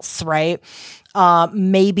else, right?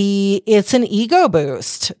 Maybe it's an ego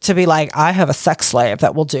boost to be like, I have a sex slave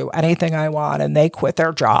that will do anything I want, and they quit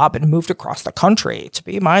their job and moved across the country to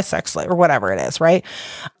be my sex slave, or whatever it is, right?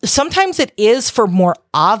 Sometimes it is for more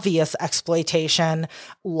obvious exploitation,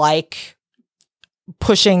 like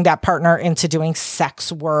pushing that partner into doing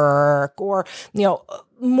sex work, or,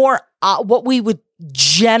 more what we would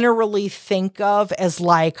generally think of as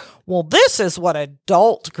like, well, this is what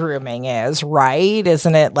adult grooming is, right?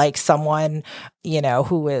 Isn't it like someone,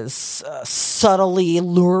 who is subtly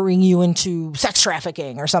luring you into sex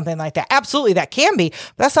trafficking or something like that? Absolutely, that can be,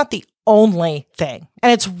 but that's not the only thing.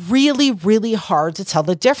 And it's really, really hard to tell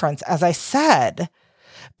the difference, as I said,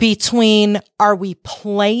 between, are we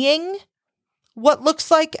playing what looks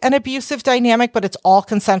like an abusive dynamic, but it's all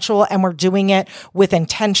consensual and we're doing it with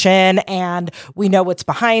intention and we know what's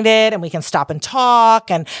behind it and we can stop and talk,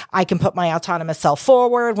 and I can put my autonomous self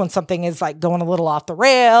forward when something is like going a little off the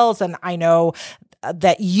rails, and I know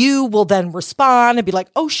that you will then respond and be like,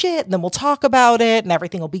 oh shit, and then we'll talk about it and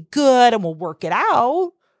everything will be good and we'll work it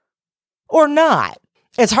out, or not.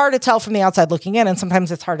 It's hard to tell from the outside looking in, and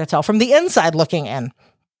sometimes it's hard to tell from the inside looking in.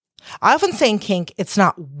 I often say in kink, it's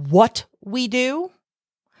not what we do,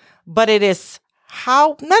 but it is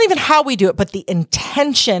how, not even how we do it, but the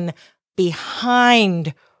intention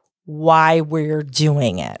behind why we're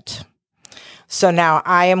doing it. So now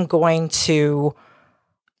I am going to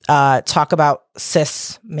talk about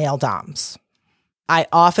cis male doms. I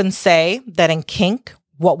often say that in kink,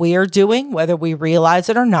 what we are doing, whether we realize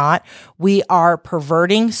it or not, we are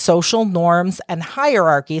perverting social norms and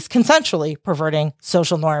hierarchies, consensually perverting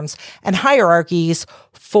social norms and hierarchies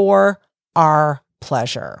for our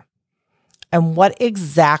pleasure. And what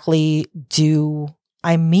exactly do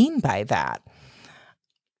I mean by that?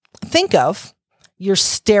 Think of your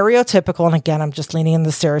stereotypical, and again, I'm just leaning into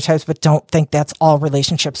the stereotypes, but don't think that's all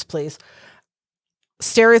relationships, please.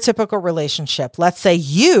 Stereotypical relationship. Let's say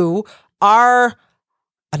you are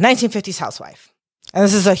a 1950s housewife. And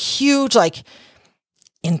this is a huge,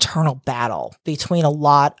 internal battle between a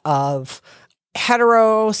lot of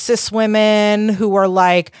hetero cis women who are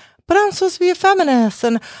like, but I'm supposed to be a feminist,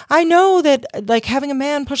 and I know that having a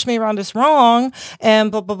man push me around is wrong,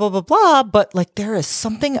 and blah, blah, blah, blah, blah. But there is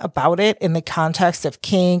something about it in the context of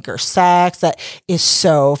kink or sex that is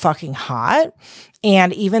so fucking hot.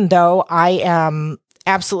 And even though I am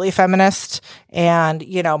absolutely a feminist, and,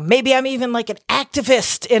 maybe I'm even an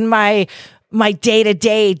activist in my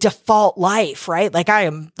day-to-day default life, right? I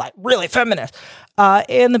am really feminist.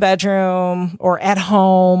 In the bedroom or at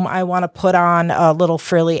home, I want to put on a little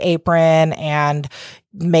frilly apron and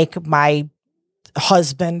make my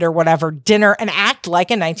husband or whatever dinner and act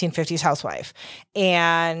like a 1950s housewife.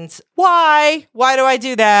 And why? Why do I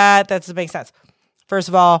do that? That doesn't make sense. First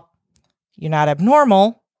of all, you're not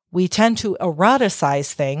abnormal. We tend to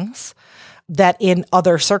eroticize things that in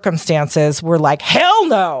other circumstances we're like, hell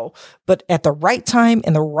no. But at the right time,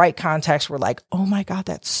 in the right context, we're like, oh my God,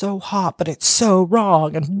 that's so hot, but it's so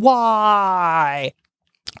wrong. And why?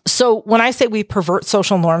 So when I say we pervert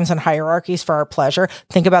social norms and hierarchies for our pleasure,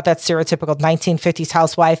 think about that stereotypical 1950s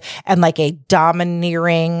housewife and a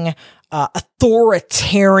domineering,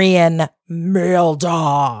 authoritarian male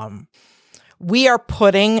dom. We are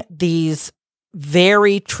putting these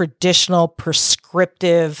very traditional,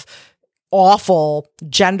 prescriptive, awful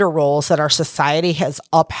gender roles that our society has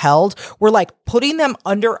upheld. We're putting them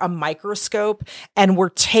under a microscope, and we're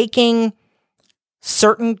taking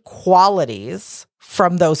certain qualities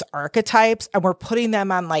from those archetypes and we're putting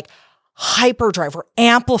them on hyperdrive. We're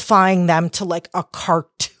amplifying them to a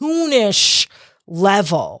cartoonish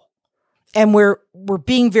level. And we're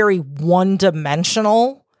being very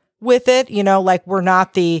one-dimensional with it. We're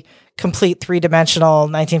not the complete three-dimensional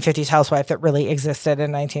 1950s housewife that really existed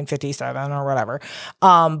in 1957 or whatever.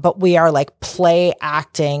 But we are play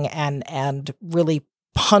acting and really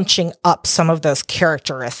punching up some of those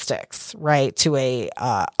characteristics, right, to a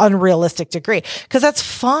unrealistic degree, because that's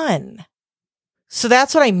fun. So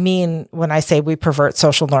that's what I mean when I say we pervert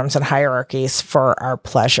social norms and hierarchies for our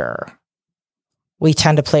pleasure. We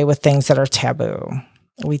tend to play with things that are taboo.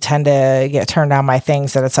 We tend to get turned on by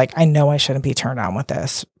things that it's I know I shouldn't be turned on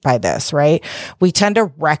by this, right? We tend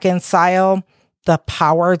to reconcile the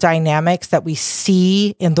power dynamics that we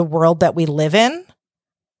see in the world that we live in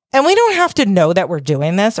And we don't have to know that we're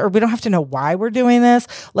doing this, or we don't have to know why we're doing this.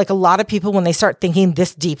 Like a lot of people, when they start thinking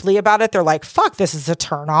this deeply about it, they're like, fuck, this is a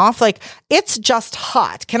turn off. Like, it's just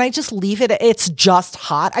hot. Can I just leave it? It's just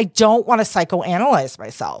hot. I don't want to psychoanalyze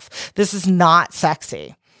myself. This is not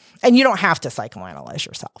sexy. And you don't have to psychoanalyze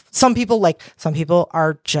yourself. Some people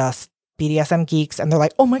are just BDSM geeks and they're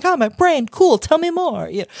like, oh my God, my brain, cool, tell me more.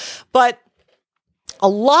 You know? But a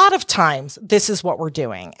lot of times this is what we're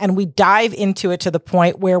doing. And we dive into it to the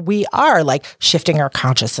point where we are like shifting our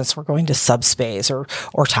consciousness. We're going to subspace or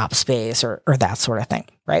top space or that sort of thing,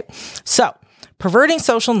 right? So perverting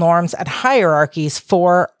social norms and hierarchies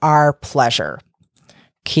for our pleasure.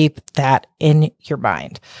 Keep that in your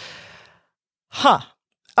mind.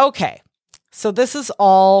 Okay. So this is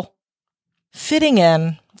all fitting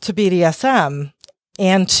in to BDSM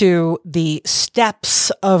and to the steps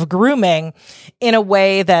of grooming in a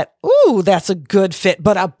way that, ooh, that's a good fit,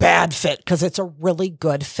 but a bad fit because it's a really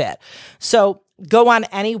good fit. So go on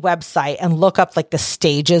any website and look up like the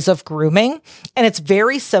stages of grooming. And it's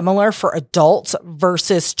very similar for adults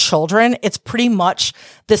versus children. It's pretty much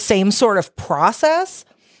the same sort of process.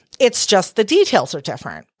 It's just the details are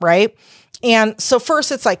different, right? And so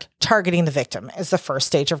first it's like targeting the victim is the first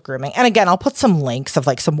stage of grooming. And again, I'll put some links of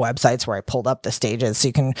like some websites where I pulled up the stages. So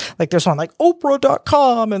you can, like, there's one like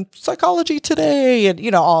Oprah.com and Psychology Today and, you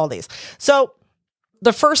know, all these. So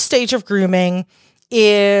the first stage of grooming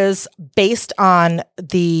is based on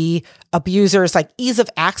the abuser's like ease of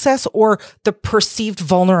access or the perceived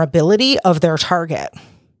vulnerability of their target.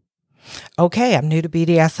 Okay, I'm new to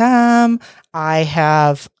BDSM. I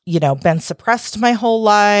have, been suppressed my whole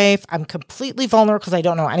life. I'm completely vulnerable because I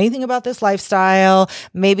don't know anything about this lifestyle.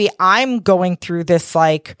 Maybe I'm going through this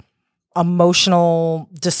like emotional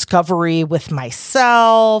discovery with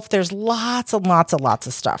myself. There's lots and lots and lots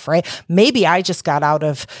of stuff, right? Maybe I just got out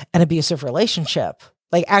of an abusive relationship.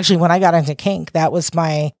 Like actually when I got into kink, that was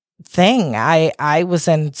my thing. I was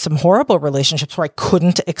in some horrible relationships where I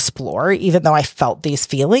couldn't explore, even though I felt these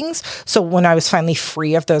feelings. So when I was finally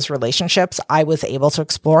free of those relationships, I was able to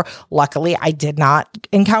explore. Luckily, I did not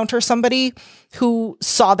encounter somebody who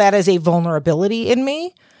saw that as a vulnerability in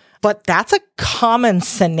me. But that's a common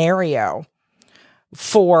scenario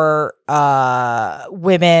for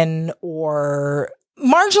women or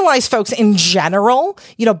marginalized folks in general,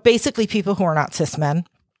 basically people who are not cis men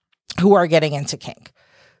who are getting into kink.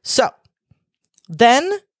 So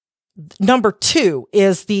then number 2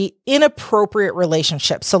 is the inappropriate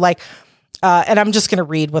relationship. So like, and I'm just going to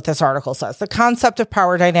read what this article says. The concept of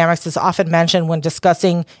power dynamics is often mentioned when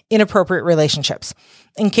discussing inappropriate relationships.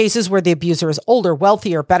 In cases where the abuser is older,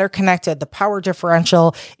 wealthier, better connected, the power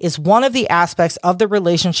differential is one of the aspects of the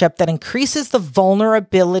relationship that increases the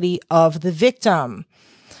vulnerability of the victim.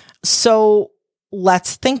 So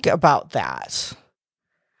let's think about that.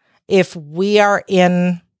 If we are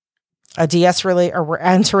in a DS or we're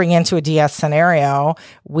entering into a DS scenario,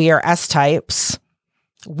 we are S types.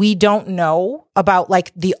 We don't know about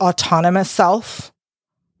like the autonomous self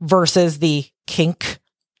versus the kink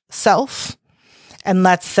self. And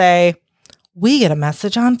let's say we get a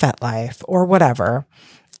message on FetLife or whatever.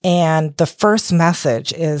 And the first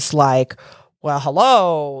message is like, well,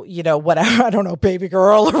 hello, whatever, I don't know, baby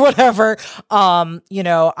girl or whatever. I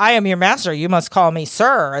am your master. You must call me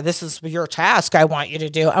sir. This is your task I want you to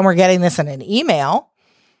do. And we're getting this in an email.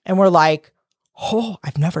 And we're like, oh,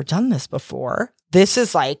 I've never done this before. This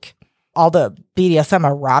is like all the BDSM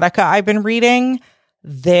erotica I've been reading.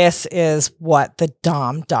 This is what the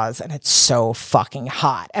dom does. And it's so fucking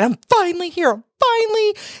hot. And I'm finally here.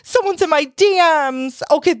 Finally, someone's in my DMs.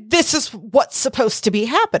 Okay, this is what's supposed to be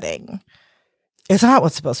happening. It's not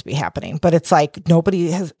what's supposed to be happening, but it's like nobody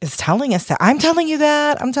is telling us that. I'm telling you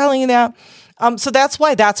that. So that's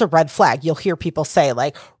why that's a red flag. You'll hear people say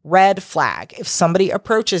like red flag. If somebody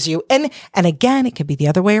approaches you, and again, it could be the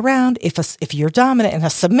other way around. If you're dominant and a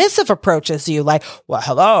submissive approaches you like, well,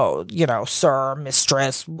 hello, sir,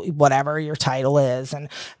 mistress, whatever your title is and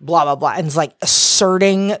blah, blah, blah. And it's like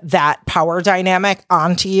asserting that power dynamic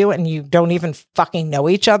onto you and you don't even fucking know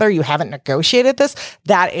each other. You haven't negotiated this.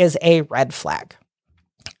 That is a red flag.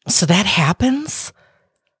 So that happens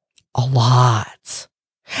a lot.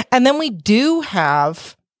 And then we do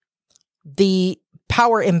have the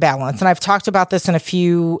power imbalance. And I've talked about this in a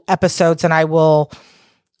few episodes and I'll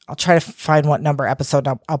try to find what number episode.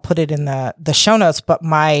 I'll put it in the show notes, but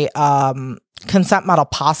my consent model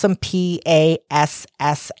PASSM,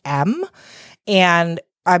 PASSM. And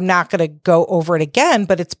I'm not going to go over it again,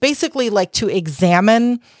 but it's basically like to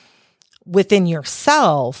examine within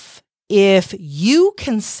yourself if you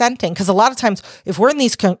consenting, because a lot of times if we're in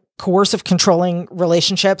these coercive controlling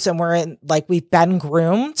relationships and we're in, like, we've been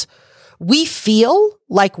groomed, we feel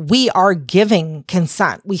like we are giving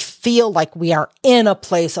consent. We feel like we are in a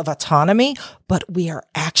place of autonomy, but we are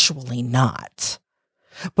actually not.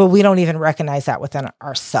 But we don't even recognize that within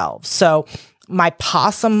ourselves. So my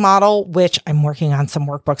possum model, which I'm working on some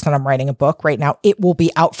workbooks and I'm writing a book right now, it will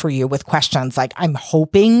be out for you with questions. Like, I'm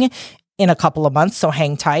hoping in a couple of months, so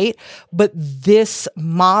hang tight. But this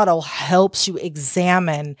model helps you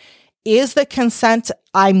examine, is the consent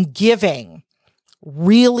I'm giving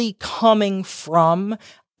really coming from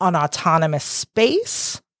an autonomous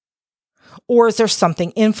space? Or is there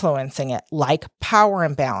something influencing it, like power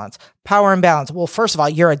imbalance? Power imbalance. Well, first of all,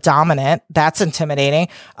 you're a dominant. That's intimidating.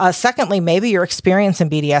 Secondly, maybe you're experiencing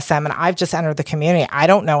BDSM and I've just entered the community. I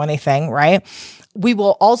don't know anything, right? We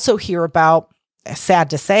will also hear about, sad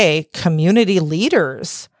to say, community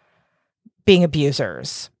leaders being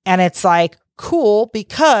abusers. And it's like, cool,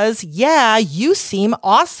 because yeah, you seem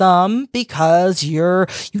awesome because you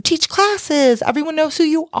teach classes. Everyone knows who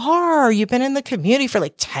you are. You've been in the community for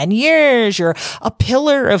like 10 years. You're a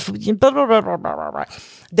pillar of blah, blah, blah, blah, blah, blah.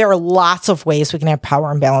 There are lots of ways we can have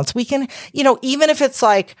power imbalance. We can, even if it's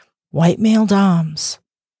like white male doms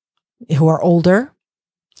who are older,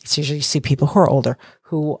 it's usually you see people who are older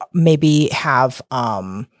who maybe have,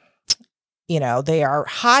 they are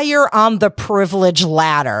higher on the privilege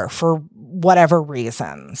ladder for whatever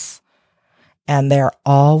reasons. And they're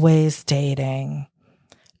always dating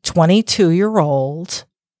 22-year-old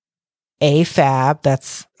AFAB,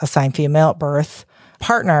 that's assigned female at birth,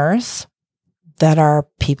 partners that are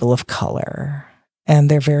people of color. And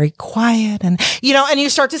they're very quiet. And, and you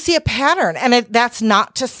start to see a pattern. And that's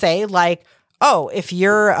not to say like, oh, if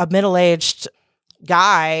you're a middle-aged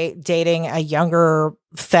guy dating a younger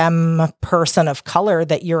femme person of color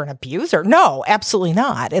that you're an abuser. No, absolutely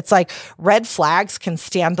not. It's like red flags can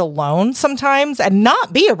stand alone sometimes and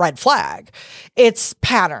not be a red flag. It's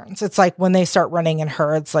patterns. It's like when they start running in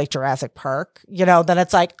herds like Jurassic Park, then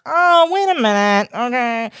it's like, oh, wait a minute.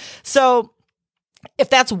 Okay. So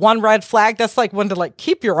if that's one red flag, that's like one to like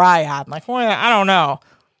keep your eye on. Like, well, I don't know.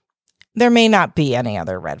 There may not be any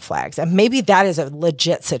other red flags. And maybe that is a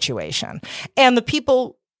legit situation. And the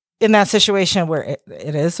people in that situation where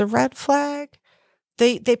it is a red flag,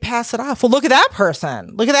 they pass it off. Well, look at that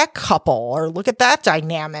person. Look at that couple, or look at that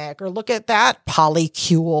dynamic, or look at that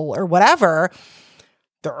polycule or whatever.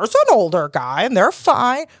 There's an older guy and they're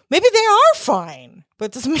fine. Maybe they are fine, but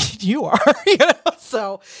it doesn't mean you are.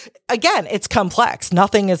 So again, it's complex.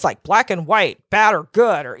 Nothing is like black and white, bad or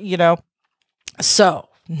good, or, So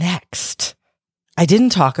next, I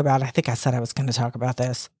didn't talk about, I think I said I was going to talk about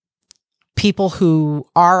this, people who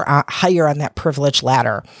are higher on that privilege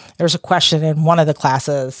ladder. There's a question in one of the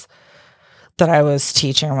classes that I was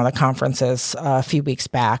teaching on one of the conferences a few weeks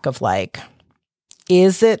back of like,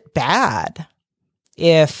 is it bad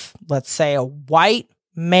if, let's say, a white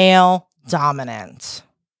male dominant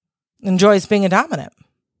enjoys being a dominant?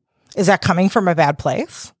 Is that coming from a bad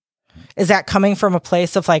place? Is that coming from a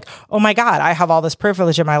place of like, oh my God, I have all this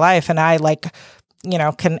privilege in my life and I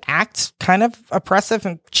can act kind of oppressive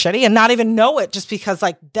and shitty and not even know it, just because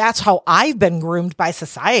like that's how I've been groomed by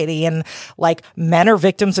society. And like men are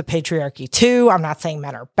victims of patriarchy too. I'm not saying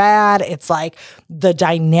men are bad. It's like the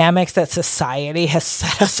dynamics that society has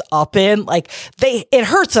set us up in, like it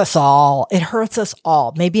hurts us all. It hurts us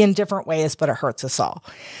all, maybe in different ways, but it hurts us all.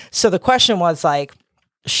 So the question was like,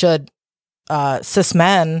 should cis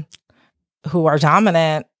men who are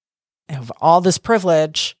dominant, have all this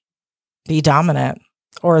privilege, be dominant?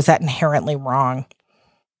 Or is that inherently wrong?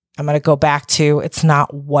 I'm going to go back to, it's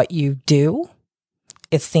not what you do.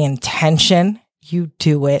 It's the intention you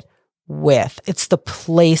do it with. It's the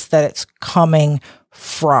place that it's coming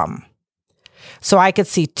from. So I could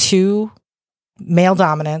see two male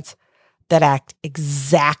dominants that act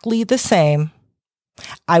exactly the same.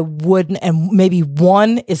 I wouldn't, and maybe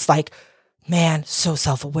one is like, man, so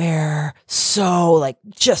self-aware, so like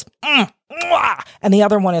just, and the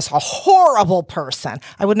other one is a horrible person.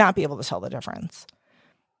 I would not be able to tell the difference.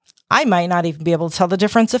 I might not even be able to tell the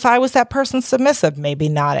difference if I was that person submissive. Maybe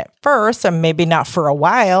not at first, and maybe not for a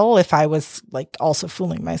while if I was like also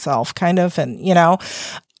fooling myself kind of. And,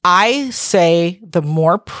 I say the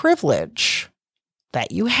more privilege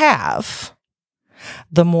that you have,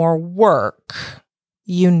 the more work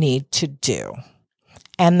you need to do.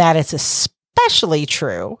 And that is especially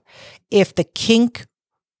true if the kink,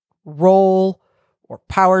 role, or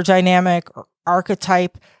power dynamic or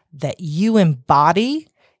archetype that you embody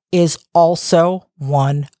is also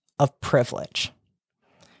one of privilege.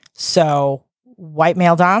 So, white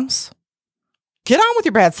male doms, get on with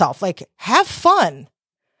your bad self. Like, have fun.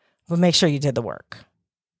 but make sure you did the work.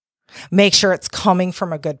 Make sure it's coming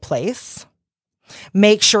from a good place.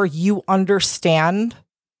 Make sure you understand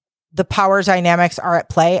the power dynamics are at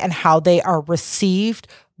play and how they are received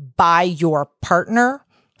by your partner,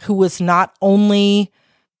 who is not only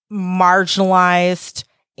marginalized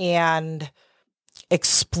and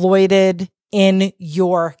exploited in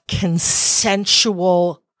your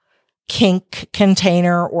consensual kink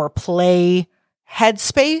container or play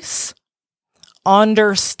headspace.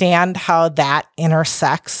 Understand how that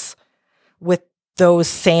intersects with those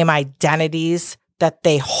same identities that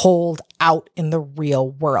they hold out in the real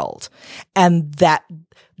world, and that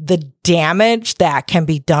the damage that can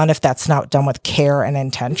be done if that's not done with care and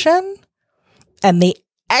intention, and the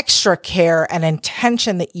extra care and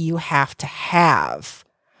intention that you have to have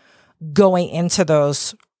going into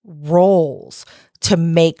those roles to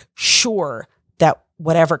make sure that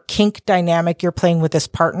whatever kink dynamic you're playing with this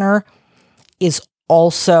partner is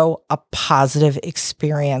also a positive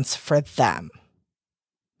experience for them.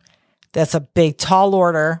 That's a big, tall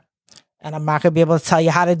order, and I'm not going to be able to tell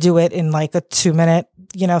you how to do it in like a 2-minute,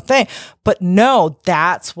 thing. But no,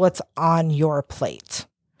 that's what's on your plate.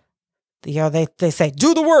 They say,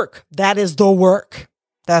 do the work. That is the work.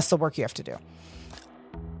 That's the work you have to do.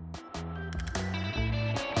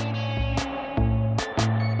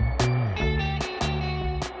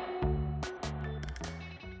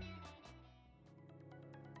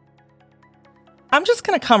 I'm just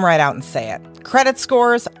going to come right out and say it. Credit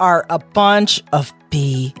scores are a bunch of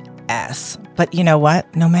BS. But you know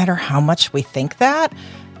what? No matter how much we think that,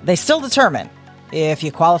 they still determine if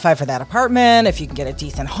you qualify for that apartment, if you can get a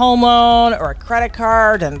decent home loan or a credit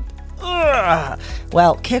card, and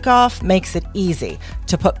well, Kickoff makes it easy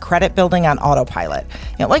to put credit building on autopilot.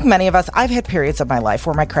 Like many of us, I've had periods of my life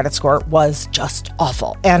where my credit score was just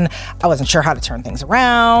awful, and I wasn't sure how to turn things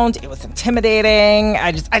around. It was intimidating.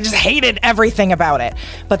 I just hated everything about it.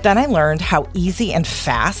 But then I learned how easy and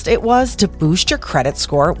fast it was to boost your credit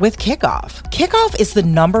score with Kickoff. Kickoff is the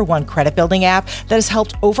 #1 credit building app that has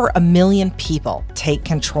helped over 1 million people take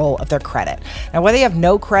control of their credit. Now, whether you have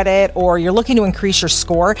no credit or you're looking to increase your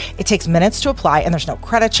score, it takes minutes to apply, and there's no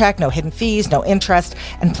credit check, no hidden fees, no interest,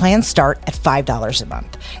 and plans start at $5 a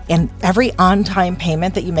month. And every on-time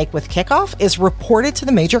payment that you make with Kickoff is reported to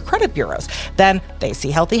the major credit bureaus. Then they see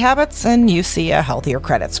healthy habits, and you see a healthier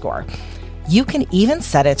credit score. You can even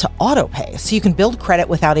set it to auto pay, so you can build credit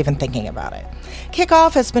without even thinking about it.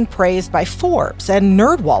 Kickoff has been praised by Forbes and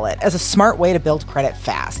NerdWallet as a smart way to build credit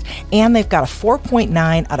fast. And they've got a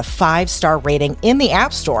 4.9 out of 5-star rating in the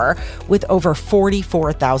App Store with over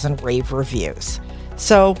 44,000 rave reviews.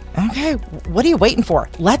 So, okay, what are you waiting for?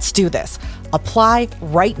 Let's do this. Apply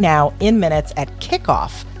right now in minutes at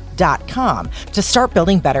kickoff.com to start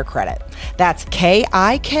building better credit. That's KIKOFF.com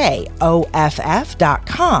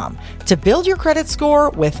to build your credit score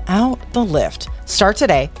without the lift. Start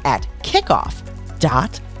today at kickoff.com.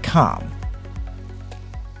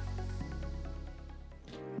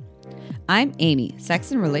 I'm Amy,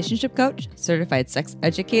 sex and relationship coach, certified sex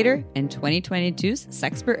educator, and 2022's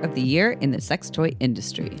Sexpert of the Year in the sex toy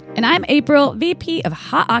industry. And I'm April, VP of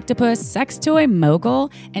Hot Octopus, sex toy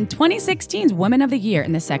mogul, and 2016's Woman of the Year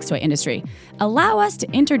in the sex toy industry. Allow us to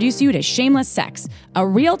introduce you to Shameless Sex, a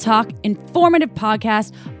real talk, informative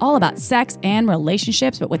podcast all about sex and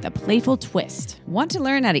relationships, but with a playful twist. Want to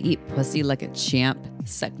learn how to eat pussy like a champ?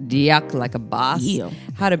 Suck dick like a boss,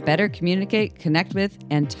 how to better communicate, connect with,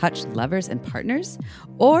 and touch lovers and partners?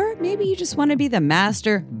 Or maybe you just want to be the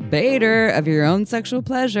master baiter of your own sexual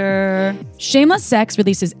pleasure. Shameless Sex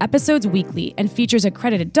releases episodes weekly and features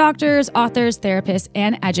accredited doctors, authors, therapists,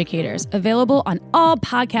 and educators, available on all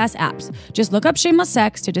podcast apps. Just look up Shameless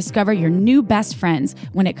Sex to discover your new best friends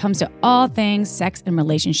when it comes to all things sex and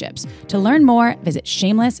relationships. To learn more, visit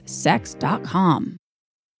shamelesssex.com.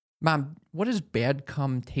 Mom, what does bad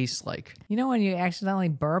cum taste like? You know when you accidentally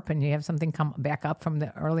burp and you have something come back up from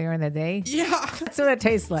the earlier in the day? Yeah. That's what it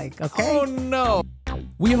tastes like, okay? Oh, no.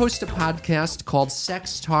 We host a podcast called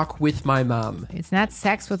Sex Talk with My Mom. It's not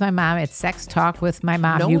sex with my mom. It's sex talk with my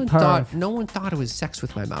mom, No you one perv. thought it was sex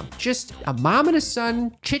with my mom. Just a mom and a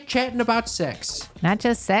son chit-chatting about sex. Not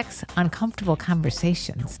just sex, uncomfortable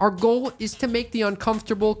conversations. Our goal is to make the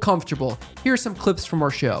uncomfortable comfortable. Here are some clips from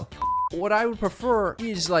our show. What I would prefer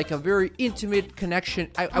is like a very intimate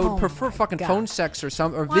connection. I would prefer fucking God. phone sex or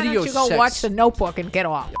video Why don't you go sex. watch The Notebook and get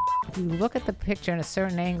off? If you look at the picture in a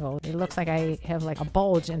certain angle, it looks like I have like a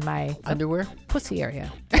bulge in my Underwear? pussy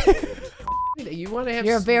area. You want to have?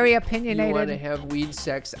 You're very You want to opinionated. have weed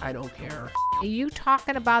sex? I don't care. You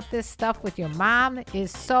talking about this stuff with your mom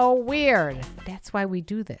is so weird. That's why we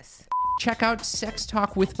do this. Check out Sex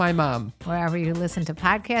Talk with My Mom. Wherever you listen to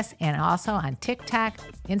podcasts and also on TikTok,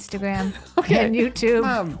 Instagram, and YouTube.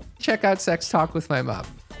 Mom, check out Sex Talk with My Mom.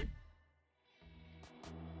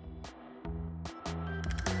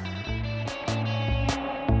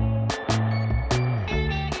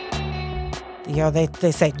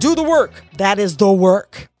 They say, do the work. That is the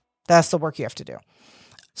work. That's the work you have to do.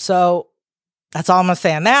 So that's all I'm going to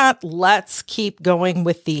say on that. Let's keep going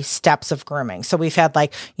with the steps of grooming. So we've had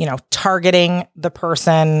targeting the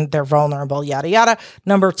person, they're vulnerable, yada, yada.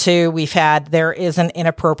 Number 2, we've had there is an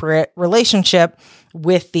inappropriate relationship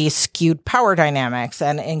with these skewed power dynamics.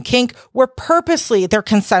 And in kink, they're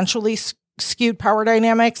consensually skewed power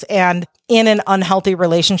dynamics. And in an unhealthy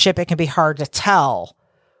relationship, it can be hard to tell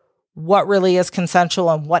what really is consensual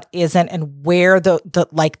and what isn't, and where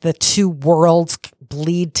the two worlds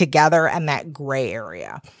bleed together and that gray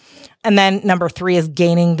area. And then number 3 is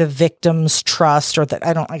gaining the victim's trust, or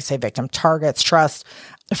I don't like to say victim, target's trust.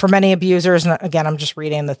 For many abusers, and again, I'm just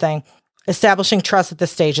reading the thing, establishing trust at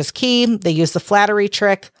this stage is key. They use the flattery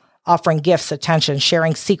trick, offering gifts, attention,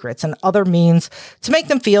 sharing secrets, and other means to make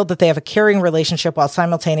them feel that they have a caring relationship while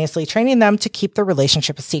simultaneously training them to keep the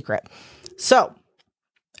relationship a secret. So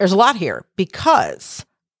there's a lot here, because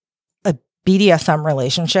a BDSM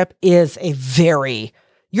relationship is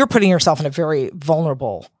you're putting yourself in a very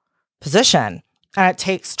vulnerable position, and it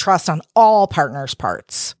takes trust on all partners'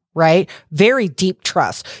 parts, right? Very deep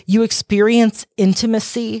trust. You experience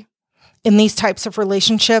intimacy in these types of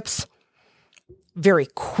relationships very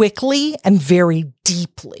quickly and very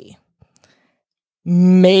deeply.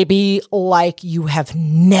 Maybe like you have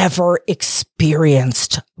never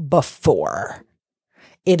experienced before.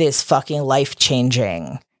 It is fucking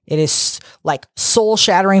life-changing. It is like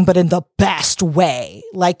soul-shattering, but in the best way.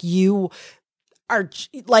 Like you are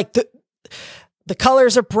like the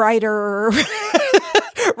colors are brighter,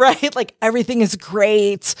 right? Like everything is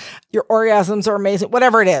great. Your orgasms are amazing,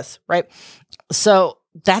 whatever it is, right? So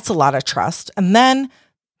that's a lot of trust. And then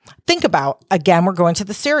think about, again, we're going to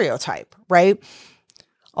the stereotype, right?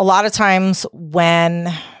 A lot of times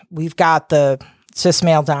when we've got the cis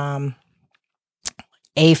male dom,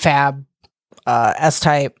 AFAB,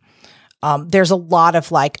 S-type, there's a lot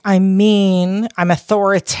of I'm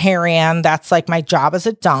authoritarian. That's like my job as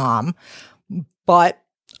a dom, but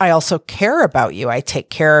I also care about you. I take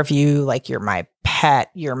care of you. Like you're my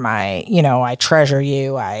pet. You're my, I treasure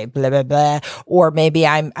you. I blah, blah, blah. Or maybe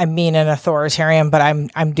I'm mean and authoritarian, but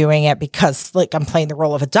I'm doing it because I'm playing the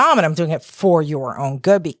role of a dom, and I'm doing it for your own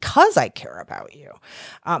good because I care about you.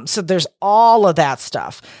 So there's all of that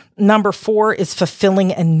stuff. Number 4 is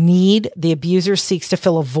fulfilling a need. The abuser seeks to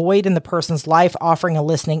fill a void in the person's life, offering a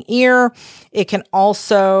listening ear. It can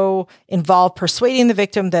also involve persuading the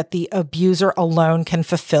victim that the abuser alone can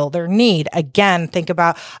fulfill their need. Again, think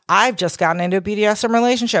about, I've just gotten into a BDSM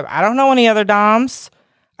relationship. I don't know any other doms.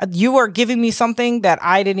 You are giving me something that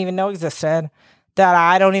I didn't even know existed, that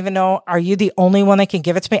I don't even know. Are you the only one that can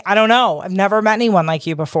give it to me? I don't know. I've never met anyone like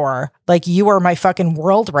you before. Like you are my fucking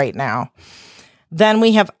world right now. Then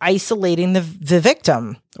we have isolating the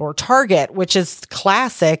victim or target, which is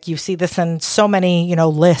classic. You see this in so many,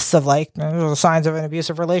 lists of signs of an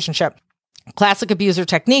abusive relationship. Classic abuser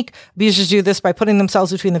technique. Abusers do this by putting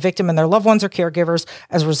themselves between the victim and their loved ones or caregivers.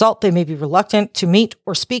 As a result, they may be reluctant to meet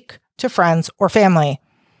or speak to friends or family.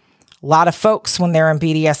 A lot of folks, when they're in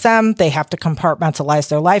BDSM, they have to compartmentalize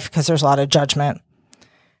their life because there's a lot of judgment.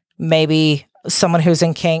 Maybe someone who's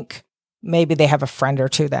in kink, maybe they have a friend or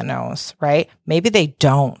two that knows, right? Maybe they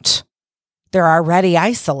don't. They're already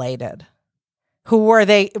isolated. Who are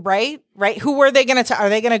they, right? Who are they going to, are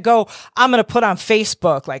they going to go, I'm going to put on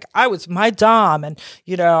Facebook, I was my dom and,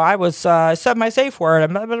 I said my safe word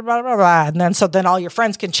and blah, blah, blah, blah, blah. And then all your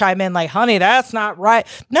friends can chime in honey, that's not right.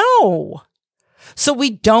 No. So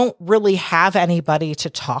we don't really have anybody to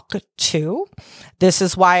talk to. This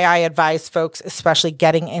is why I advise folks, especially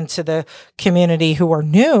getting into the community who are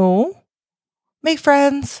new, make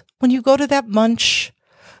friends. When you go to that munch,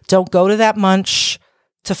 don't go to that munch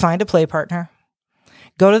to find a play partner.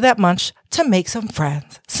 Go to that munch to make some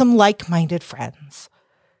friends, some like-minded friends.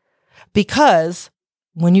 Because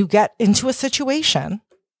when you get into a situation,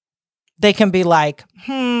 they can be like,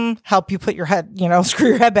 help you put your head, screw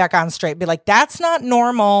your head back on straight. Be like, that's not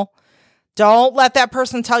normal. Don't let that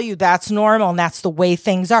person tell you that's normal and that's the way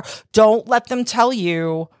things are. Don't let them tell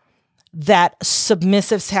you that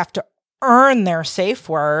submissives have to earn their safe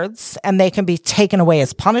words and they can be taken away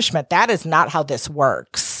as punishment. That is not how this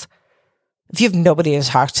works. If you have nobody to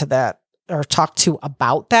talk to that or talk to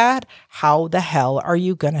about that, how the hell are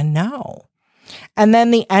you going to know? And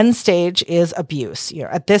then the end stage is abuse.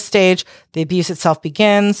 At this stage, the abuse itself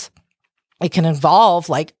begins. It can involve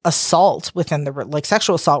like assault within the, like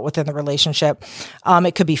sexual assault within the relationship.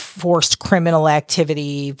 It could be forced criminal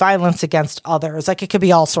activity, violence against others. Like it could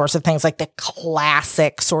be all sorts of things, like the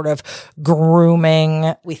classic sort of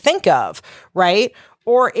grooming we think of, right?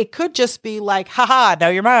 Or it could just be like, haha, now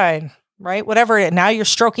you're mine, right? Whatever it is. Now you're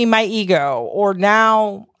stroking my ego. Or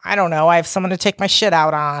now, I don't know, I have someone to take my shit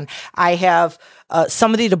out on. I have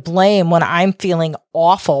somebody to blame when I'm feeling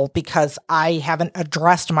awful because I haven't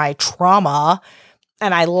addressed my trauma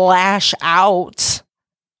and I lash out.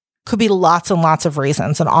 Could be lots and lots of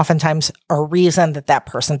reasons, and oftentimes a reason that that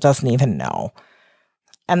person doesn't even know.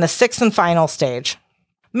 And the sixth and final stage,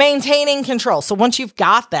 maintaining control. So once you've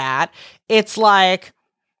got that, it's like,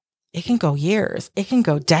 it can go years, it can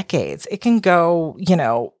go decades, it can go,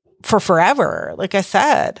 for forever. Like I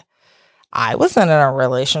said, I wasn't in a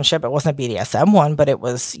relationship. It wasn't a BDSM one, but it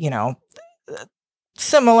was,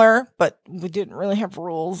 similar, but we didn't really have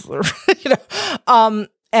rules or,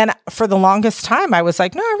 and for the longest time I was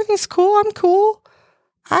like, no, everything's cool. I'm cool.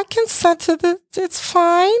 I consent to this. It's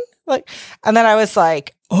fine. Like, and then I was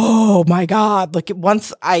like, oh my God. Like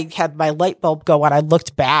once I had my light bulb go on, I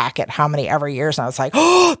looked back at how many ever years and I was like,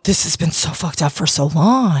 oh, this has been so fucked up for so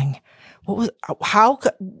long.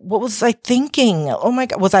 What was I thinking? Oh my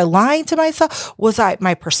God. Was I lying to myself?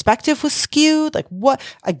 My perspective was skewed? Like what?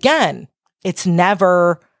 Again, it's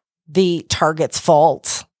never the target's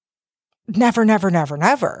fault. Never, never, never,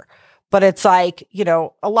 never. But it's like, a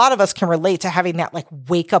lot of us can relate to having that like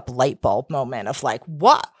wake up light bulb moment of like,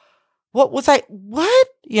 what was I, what?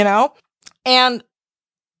 And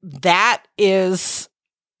that is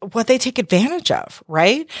what they take advantage of,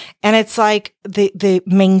 right? And it's like the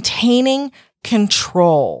maintaining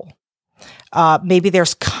control. Maybe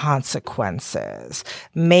there's consequences.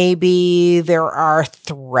 Maybe there are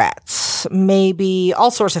threats. Maybe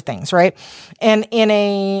all sorts of things, right? And in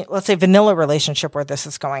a, let's say, vanilla relationship where this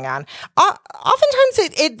is going on,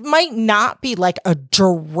 oftentimes it might not be like a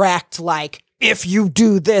direct, like, if you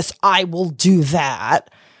do this, I will do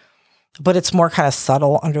that. But it's more kind of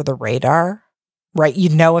subtle under the radar. Right?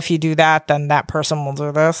 If you do that, then that person will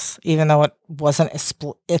do this, even though it wasn't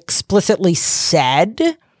explicitly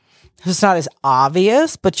said. It's not as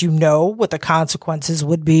obvious, but what the consequences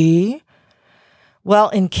would be. Well,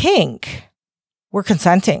 in kink, we're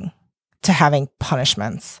consenting to having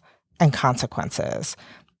punishments and consequences.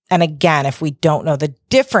 And again, if we don't know the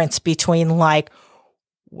difference between like,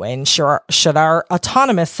 when should our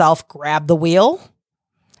autonomous self grab the wheel?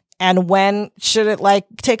 And when should it like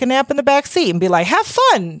take a nap in the back seat and be like, have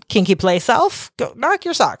fun, kinky play self, go knock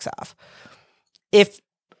your socks off. If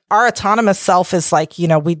our autonomous self is like,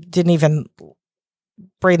 we didn't even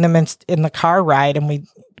bring them in the car ride and we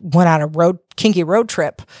went on a kinky road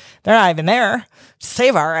trip, they're not even there to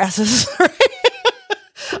save our asses.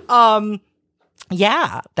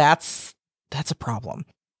 Yeah, that's a problem.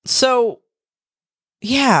 So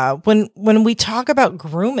yeah, when we talk about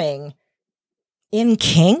grooming in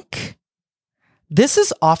kink, this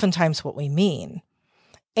is oftentimes what we mean.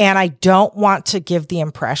 And I don't want to give the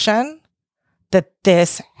impression that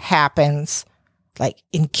this happens like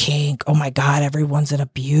in kink. Oh my God, everyone's an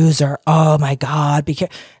abuser. Oh my God.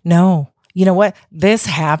 No, you know what? This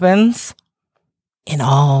happens in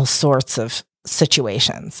all sorts of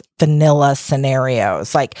situations, vanilla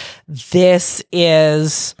scenarios. Like this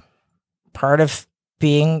is part of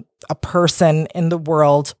being a person in the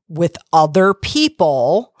world with other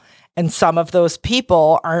people, and some of those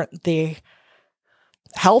people aren't the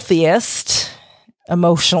healthiest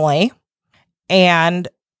emotionally, and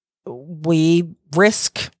we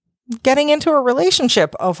risk getting into a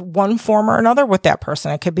relationship of one form or another with that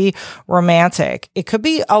person. It could be romantic. It could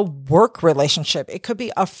be a work relationship. It could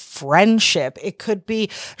be a friendship.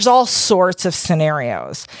 There's all sorts of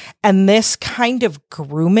scenarios. And this kind of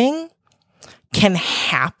grooming can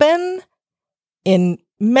happen in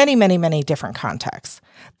many, many, many different contexts.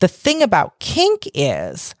 The thing about kink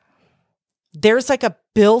is there's like a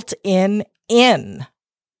built-in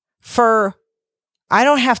for, I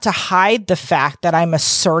don't have to hide the fact that I'm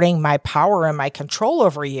asserting my power and my control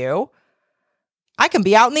over you. I can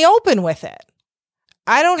be out in the open with it.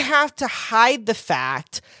 I don't have to hide the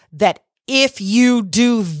fact that if you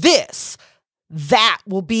do this, that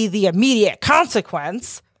will be the immediate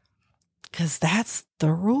consequence, because that's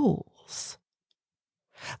the rules.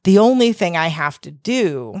 The only thing I have to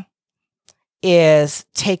do is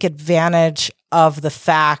take advantage of the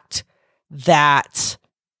fact that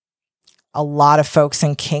a lot of folks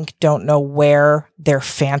in kink don't know where their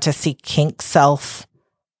fantasy kink self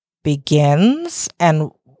begins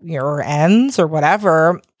and or ends or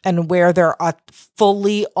whatever, and where they're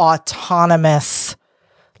fully autonomous,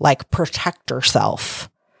 like protect yourself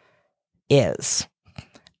is.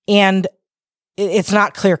 And it's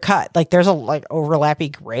not clear cut. Like there's a like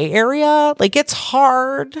overlappy gray area. Like it's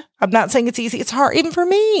hard. I'm not saying it's easy. It's hard. Even for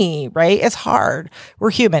me, right? It's hard. We're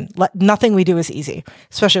human. Nothing we do is easy,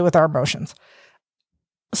 especially with our emotions.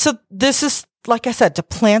 So this is, like I said, to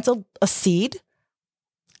plant a seed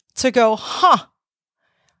to go,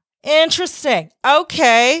 interesting.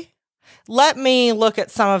 Okay. Let me look at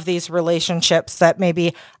some of these relationships that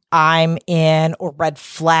maybe I'm in or red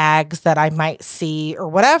flags that I might see or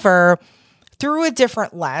whatever through a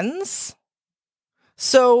different lens.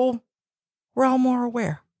 So we're all more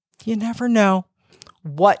aware. You never know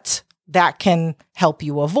what that can help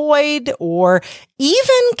you avoid or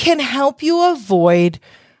even can help you avoid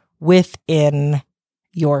within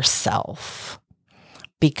yourself.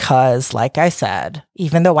 Because like I said,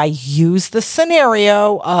 even though I use the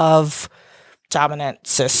scenario of dominant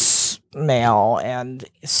cis male and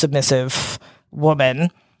submissive woman,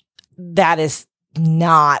 that is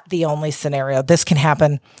not the only scenario. This can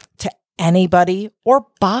happen to anybody or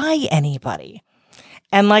by anybody.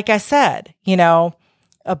 And like I said,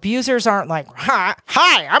 abusers aren't like, hi,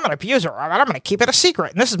 I'm an abuser. I'm going to keep it a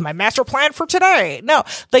secret. And this is my master plan for today. No,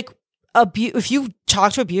 like if you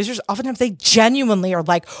talk to abusers, oftentimes they genuinely are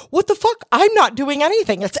like, what the fuck? I'm not doing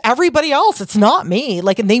anything. It's everybody else. It's not me.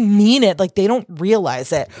 Like, and they mean it. Like they don't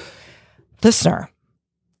realize it. Listener,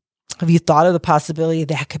 have you thought of the possibility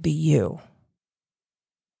that could be you?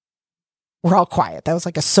 We're all quiet. That was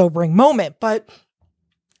like a sobering moment, but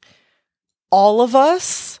all of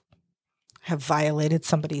us have violated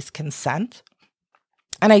somebody's consent.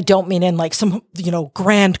 And I don't mean in like some,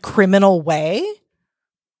 grand criminal way.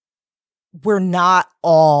 We're not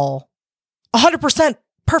all 100%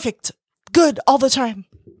 perfect, good all the time.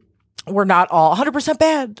 We're not all 100%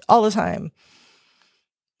 bad all the time.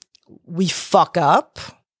 We fuck up.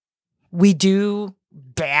 We do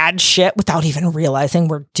bad shit without even realizing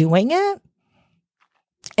we're doing it.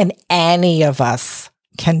 And any of us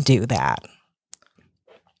can do that.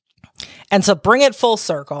 And so bring it full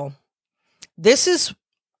circle. This is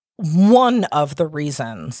one of the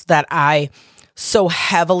reasons that I so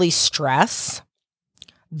heavily stress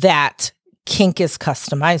that kink is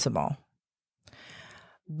customizable.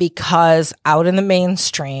 Because out in the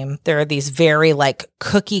mainstream, there are these very like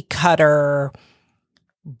cookie cutter,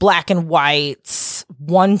 black and white,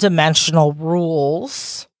 one-dimensional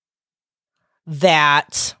rules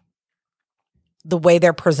that the way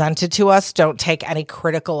they're presented to us don't take any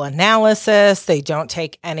critical analysis. They don't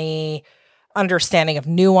take any understanding of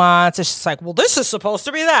nuance. It's just like, well, this is supposed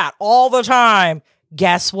to be that all the time.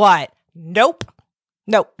 Guess what? Nope.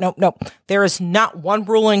 There is not one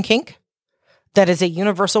rule in kink that is a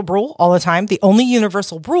universal rule all the time. The only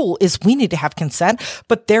universal rule is we need to have consent,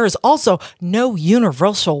 but there is also no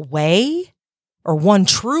universal way or one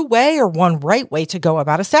true way or one right way to go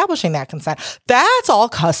about establishing that consent. That's all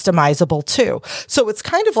customizable too. So it's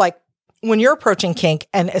kind of like when you're approaching kink,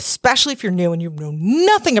 and especially if you're new and you know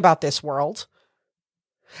nothing about this world,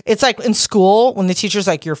 it's like in school when the teacher's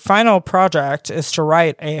like, your final project is to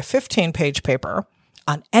write a 15-page paper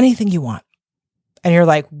on anything you want. And you're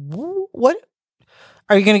like, what?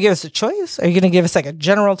 Are you going to give us a choice? Are you going to give us like a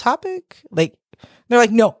general topic? Like, they're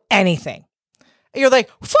like, no, anything. And you're like,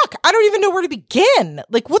 fuck, I don't even know where to begin.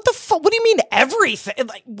 Like, what the fuck? What do you mean everything?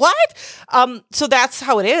 Like, what? So that's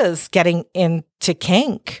how it is getting into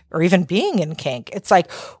kink or even being in kink. It's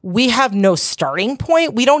like, we have no starting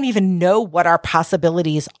point. We don't even know what our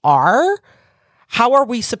possibilities are. How are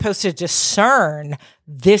we supposed to discern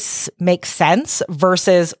this makes sense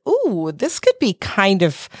versus, ooh, this could be kind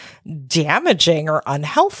of damaging or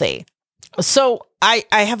unhealthy? So I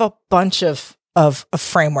have a bunch of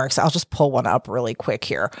frameworks. I'll just pull one up really quick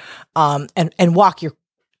here and walk you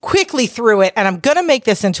quickly through it. And I'm going to make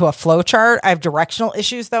this into a flow chart. I have directional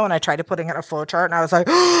issues though. And I tried to put it in a flow chart and I was like,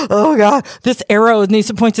 oh God, this arrow needs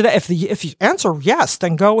to point to that. If you answer yes,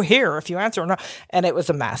 then go here. If you answer no, and it was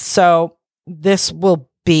a mess. So this will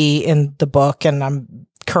be in the book and I'm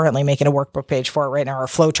currently making a workbook page for it right now, or a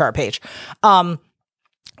flow chart page.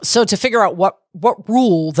 So to figure out what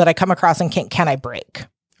rule that I come across in kink can I break?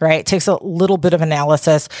 Right? It takes a little bit of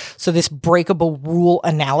analysis. So this breakable rule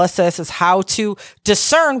analysis is how to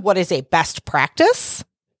discern what is a best practice.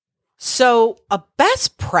 So a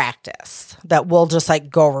best practice that we'll just like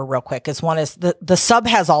go over real quick is one is the sub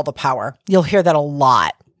has all the power. You'll hear that a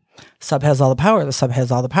lot. Sub has all the power. The sub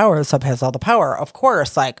has all the power. The sub has all the power. Of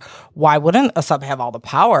course, like why wouldn't a sub have all the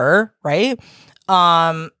power? Right?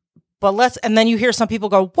 And then you hear some people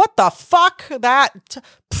go, what the fuck?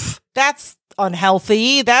 That's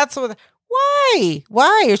unhealthy. That's what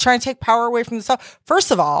Why? You're trying to take power away from the sub.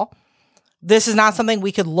 First of all, this is not something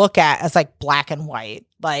we could look at as like black and white.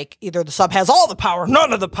 Like either the sub has all the power,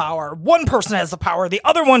 none of the power. One person has the power, the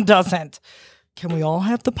other one doesn't. Can we all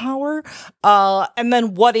have the power? And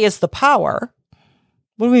then what is the power?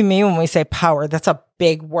 What do we mean when we say power? That's a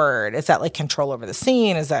big word. Is that like control over the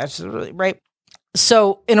scene? Is that really right?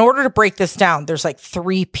 So in order to break this down, there's like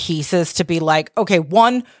 3 pieces to be like, okay,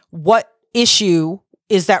 1, what issue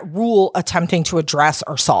is that rule attempting to address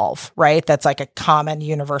or solve, right? That's like a common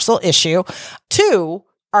universal issue. 2,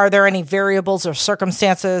 are there any variables or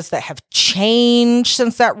circumstances that have changed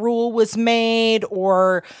since that rule was made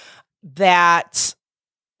or that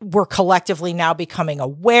we're collectively now becoming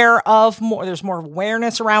aware of more? There's more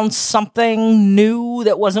awareness around something new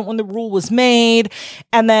that wasn't when the rule was made.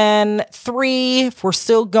 And then 3, if we're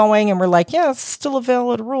still going and we're like, yeah, it's still a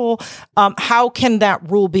valid rule. How can that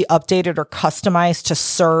rule be updated or customized to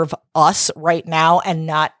serve us right now and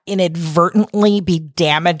not inadvertently be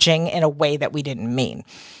damaging in a way that we didn't mean?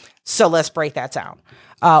 So let's break that down.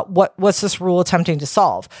 What's this rule attempting to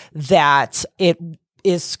solve? That it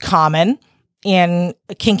is common in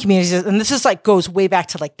kink communities, and this is like goes way back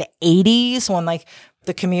to like the 80s when like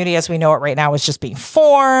the community as we know it right now was just being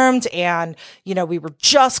formed, and you know we were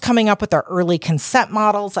just coming up with our early consent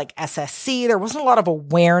models like SSC. There wasn't a lot of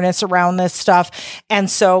awareness around this stuff,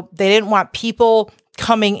 and so they didn't want people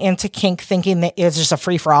coming into kink thinking that it's just a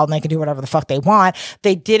free-for-all and they can do whatever the fuck they want.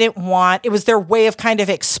 They didn't want, it was their way of kind of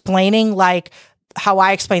explaining like how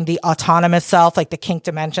I explained the autonomous self, like the kink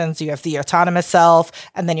dimensions. You have the autonomous self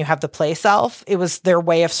and then you have the play self. It was their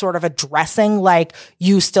way of sort of addressing like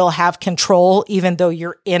you still have control even though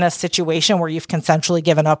you're in a situation where you've consensually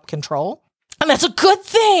given up control. And that's a good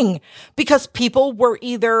thing because people were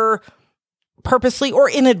either purposely or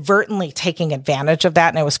inadvertently taking advantage of that,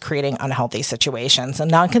 and it was creating unhealthy situations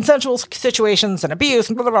and non-consensual situations and abuse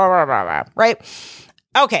and blah, blah, blah, blah, blah, right?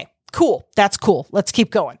 Okay, cool. That's cool. Let's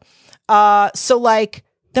keep going. So like,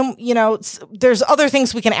 then, you know, there's other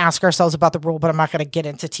things we can ask ourselves about the rule, but I'm not going to get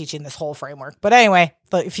into teaching this whole framework. But anyway,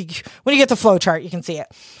 when you get the flow chart, you can see it.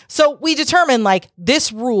 So we determine like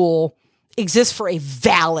this rule exists for a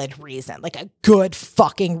valid reason, like a good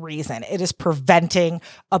fucking reason. It is preventing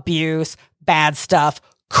abuse, bad stuff.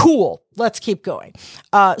 Cool. Let's keep going.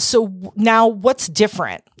 So now what's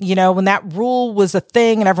different? You know, when that rule was a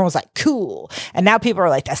thing and everyone was like, cool. And now people are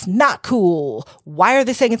like, that's not cool. Why are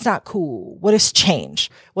they saying it's not cool? What has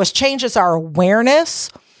changed? What's changed is our awareness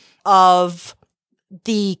of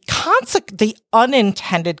the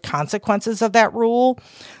unintended consequences of that rule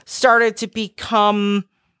started to become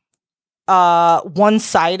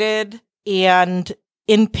one-sided and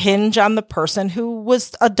impinge on the person who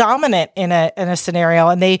was a dominant in a scenario,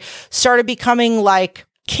 and they started becoming like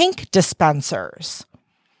kink dispensers.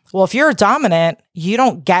 Well, if you're a dominant, you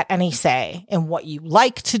don't get any say in what you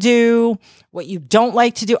like to do, what you don't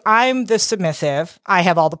like to do. I'm the submissive. I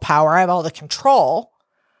have all the power. I have all the control.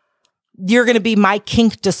 You're going to be my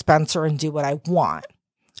kink dispenser and do what I want.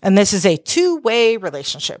 And this is a 2-way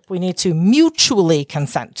relationship. We need to mutually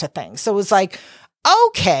consent to things. So it's like,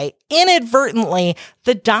 okay, inadvertently,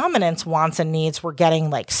 the dominant's wants and needs were getting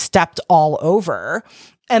like stepped all over,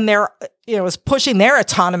 and they're, you know, was pushing their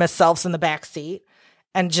autonomous selves in the back seat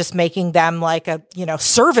and just making them like a, you know,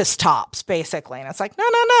 service tops basically. And it's like,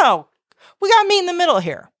 no, we got to meet in the middle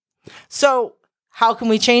here. So how can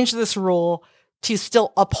we change this rule to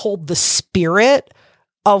still uphold the spirit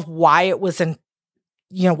of why it was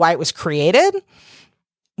why it was created,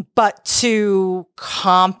 but to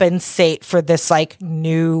compensate for this like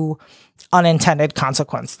new unintended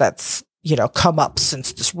consequence that's, you know, come up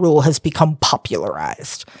since this rule has become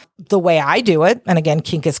popularized? The way I do it, and again,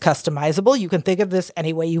 kink is customizable. You can think of this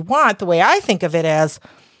any way you want. The way I think of it is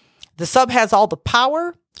the sub has all the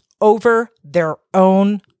power over their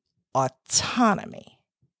own autonomy.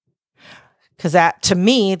 Because that, to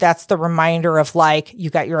me, that's the reminder of like,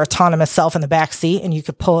 you got your autonomous self in the back seat and you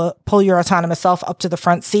could pull your autonomous self up to the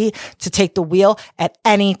front seat to take the wheel at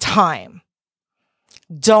any time.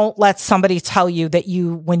 Don't let somebody tell you that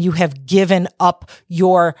when you have given up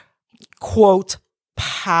your quote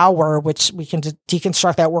power, which we can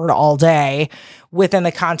deconstruct that word all day within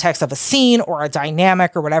the context of a scene or a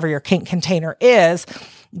dynamic or whatever your kink container is,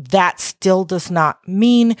 that still does not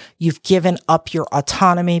mean you've given up your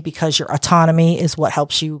autonomy, because your autonomy is what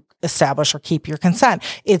helps you establish or keep your consent.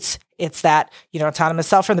 It's that, you know, autonomous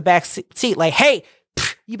self from the back seat, like, hey,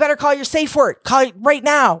 you better call your safe word. Call it right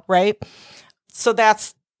now, right? So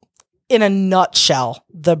that's, in a nutshell,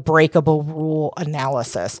 the breakable rule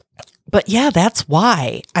analysis. But yeah, that's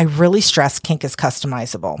why I really stress kink is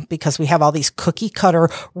customizable, because we have all these cookie cutter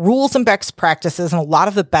rules and best practices, and a lot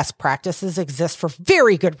of the best practices exist for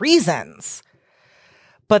very good reasons.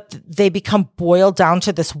 But they become boiled down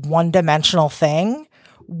to this one-dimensional thing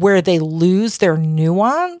where they lose their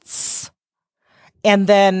nuance. And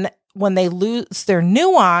then when they lose their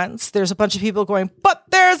nuance, there's a bunch of people going, but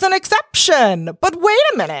there's an exception. But wait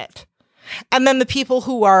a minute. And then the people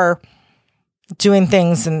who are doing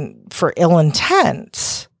things for ill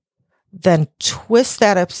intent then twist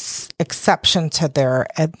that exception to their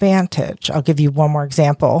advantage. I'll give you one more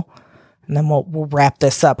example, and then we'll wrap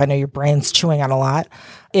this up. I know your brain's chewing on a lot.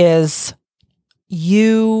 Is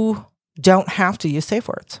you don't have to use safe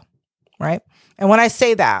words, right? And when I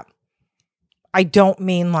say that, I don't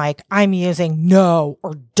mean like I'm using no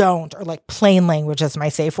or don't or like plain language as my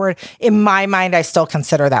safe word. In my mind, I still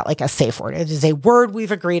consider that like a safe word. It is a word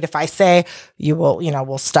we've agreed. If I say, you will,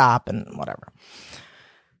 we'll stop and whatever.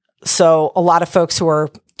 So a lot of folks who are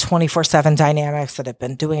 24/7 dynamics that have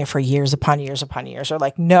been doing it for years upon years upon years are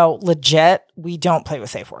like, no, legit, we don't play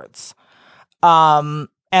with safe words.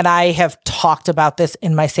 And I have talked about this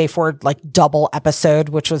in my safe word like double episode,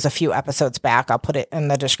 which was a few episodes back. I'll put it in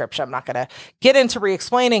the description. I'm not going to get into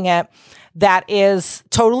re-explaining it. That is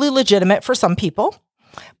totally legitimate for some people,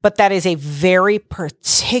 but that is a very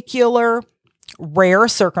particular, rare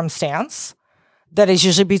circumstance that is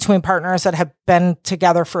usually between partners that have been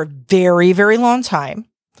together for a very, very long time.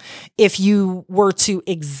 If you were to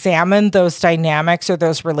examine those dynamics or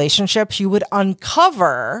those relationships, you would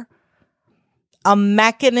uncover a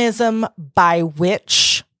mechanism by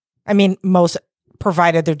which, most,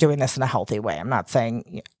 provided they're doing this in a healthy way. I'm not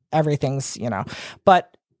saying everything's,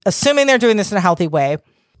 but assuming they're doing this in a healthy way,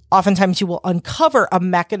 oftentimes you will uncover a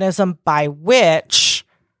mechanism by which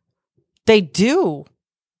they do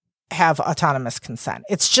have autonomous consent.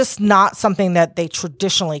 It's just not something that they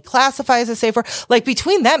traditionally classify as a safe word. Like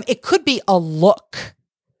between them, it could be a look.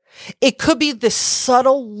 It could be this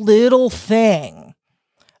subtle little thing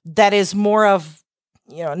that is more of,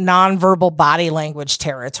 nonverbal body language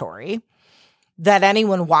territory that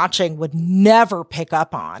anyone watching would never pick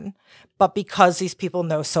up on. But because these people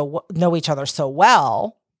know each other so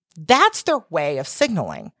well, that's their way of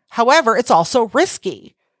signaling. However, it's also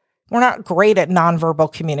risky. We're not great at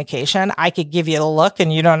nonverbal communication. I could give you a look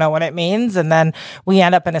and you don't know what it means. And then we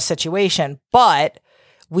end up in a situation. But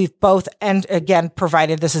we've both, and again,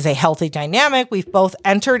 provided this is a healthy dynamic, we've both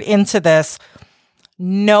entered into this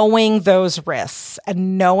knowing those risks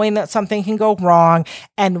and knowing that something can go wrong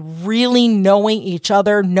and really knowing each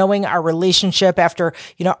other, knowing our relationship after,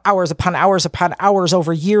 hours upon hours upon hours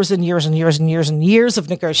over years and years and years and years and years of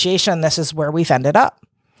negotiation. This is where we've ended up.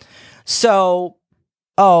 So,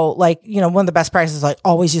 one of the best practices is like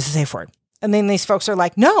always use a safe word. And then these folks are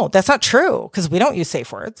like, no, that's not true because we don't use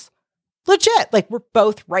safe words. Legit. Like we're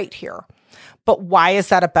both right here. But why is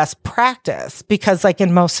that a best practice? Because like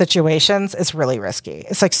in most situations, it's really risky.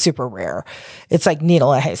 It's like super rare. It's like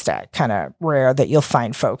needle in a haystack kind of rare that you'll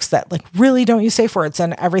find folks that like really don't use safe words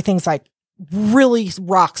and everything's like really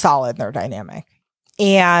rock solid in their dynamic.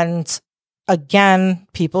 And again,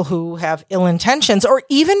 people who have ill intentions, or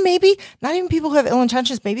even maybe not even people who have ill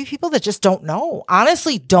intentions, maybe people that just don't know,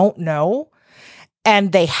 honestly don't know,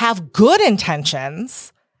 and they have good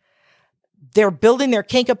intentions. They're building their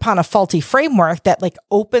kink upon a faulty framework that like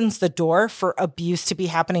opens the door for abuse to be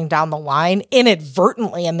happening down the line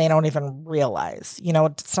inadvertently, and they don't even realize,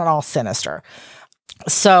 it's not all sinister.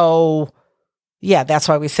 So yeah, that's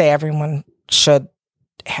why we say everyone should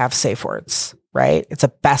have safe words, right? It's a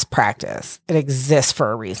best practice. It exists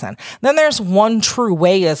for a reason. Then there's one true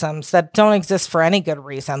wayisms that don't exist for any good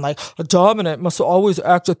reason. Like a dominant must always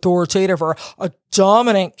act authoritative, or a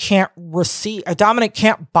dominant can't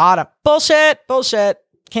bottom. Bullshit.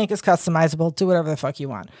 Kink is customizable. Do whatever the fuck you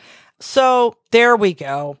want. So there we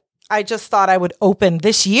go. I just thought I would open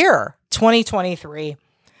this year, 2023,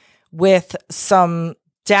 with some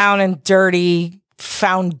down and dirty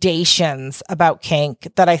foundations about kink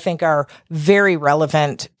that I think are very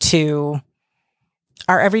relevant to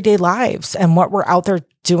our everyday lives and what we're out there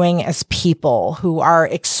doing as people who are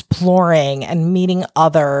exploring and meeting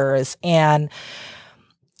others. And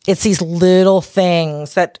it's these little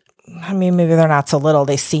things that, maybe they're not so little,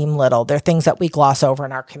 they seem little. They're things that we gloss over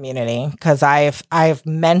in our community, because I've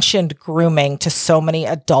mentioned grooming to so many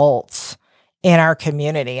adults in our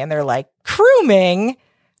community, and they're like, grooming?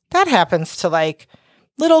 That happens to like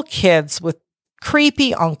little kids with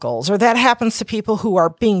creepy uncles, or that happens to people who are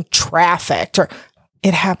being trafficked, or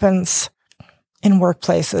it happens in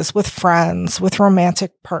workplaces, with friends, with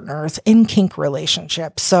romantic partners, in kink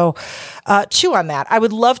relationships. So chew on that. I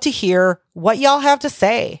would love to hear what y'all have to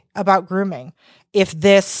say about grooming. If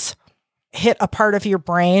this hit a part of your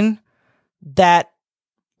brain that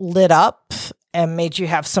lit up and made you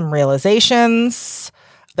have some realizations,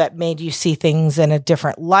 that made you see things in a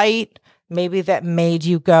different light, maybe that made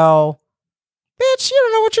you go, bitch, you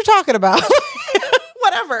don't know what you're talking about.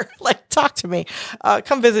 Whatever, like, talk to me.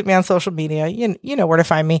 Come visit me on social media. You know where to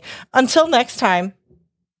find me. Until next time,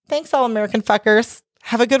 thanks, all American fuckers.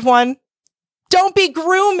 Have a good one. Don't be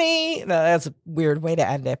groomy. No, that's a weird way to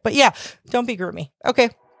end it. But yeah, don't be groomy. Okay,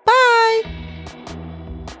 bye.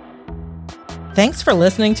 Thanks for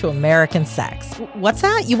listening to American Sex. What's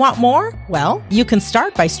that? You want more? Well, you can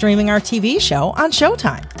start by streaming our TV show on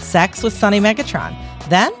Showtime, Sex with Sunny Megatron.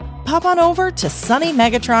 Then pop on over to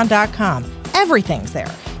sunnymegatron.com. Everything's there.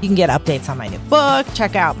 You can get updates on my new book,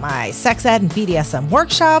 check out my sex ed and BDSM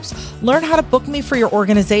workshops, learn how to book me for your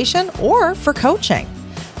organization or for coaching.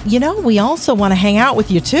 You know, we also want to hang out with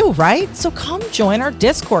you too, right? So come join our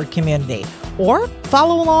Discord community or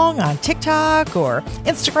follow along on TikTok or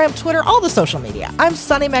Instagram, Twitter, all the social media. I'm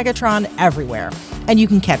Sunny Megatron everywhere. And you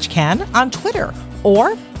can catch Ken on Twitter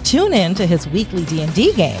or tune in to his weekly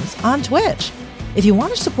D&D games on Twitch. If you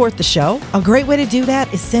want to support the show, a great way to do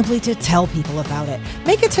that is simply to tell people about it.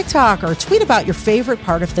 Make a TikTok or tweet about your favorite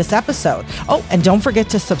part of this episode. Oh, and don't forget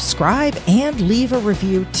to subscribe and leave a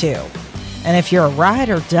review too. And if you're a ride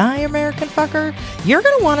or die American fucker, you're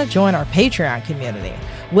going to want to join our Patreon community.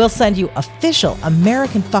 We'll send you official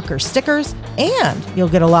American Fucker stickers, and you'll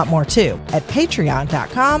get a lot more too at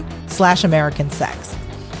patreon.com/AmericanSex.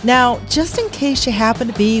 Now, just in case you happen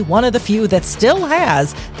to be one of the few that still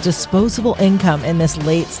has disposable income in this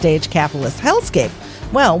late-stage capitalist hellscape,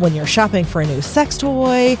 well, when you're shopping for a new sex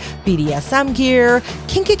toy, BDSM gear,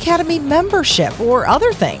 Kink Academy membership, or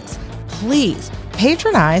other things, please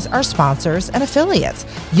patronize our sponsors and affiliates.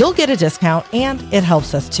 You'll get a discount, and it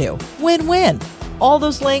helps us too. Win-win. All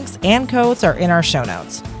those links and codes are in our show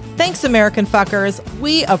notes. Thanks, American fuckers.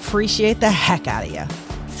 We appreciate the heck out of you.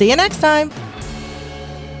 See you next time.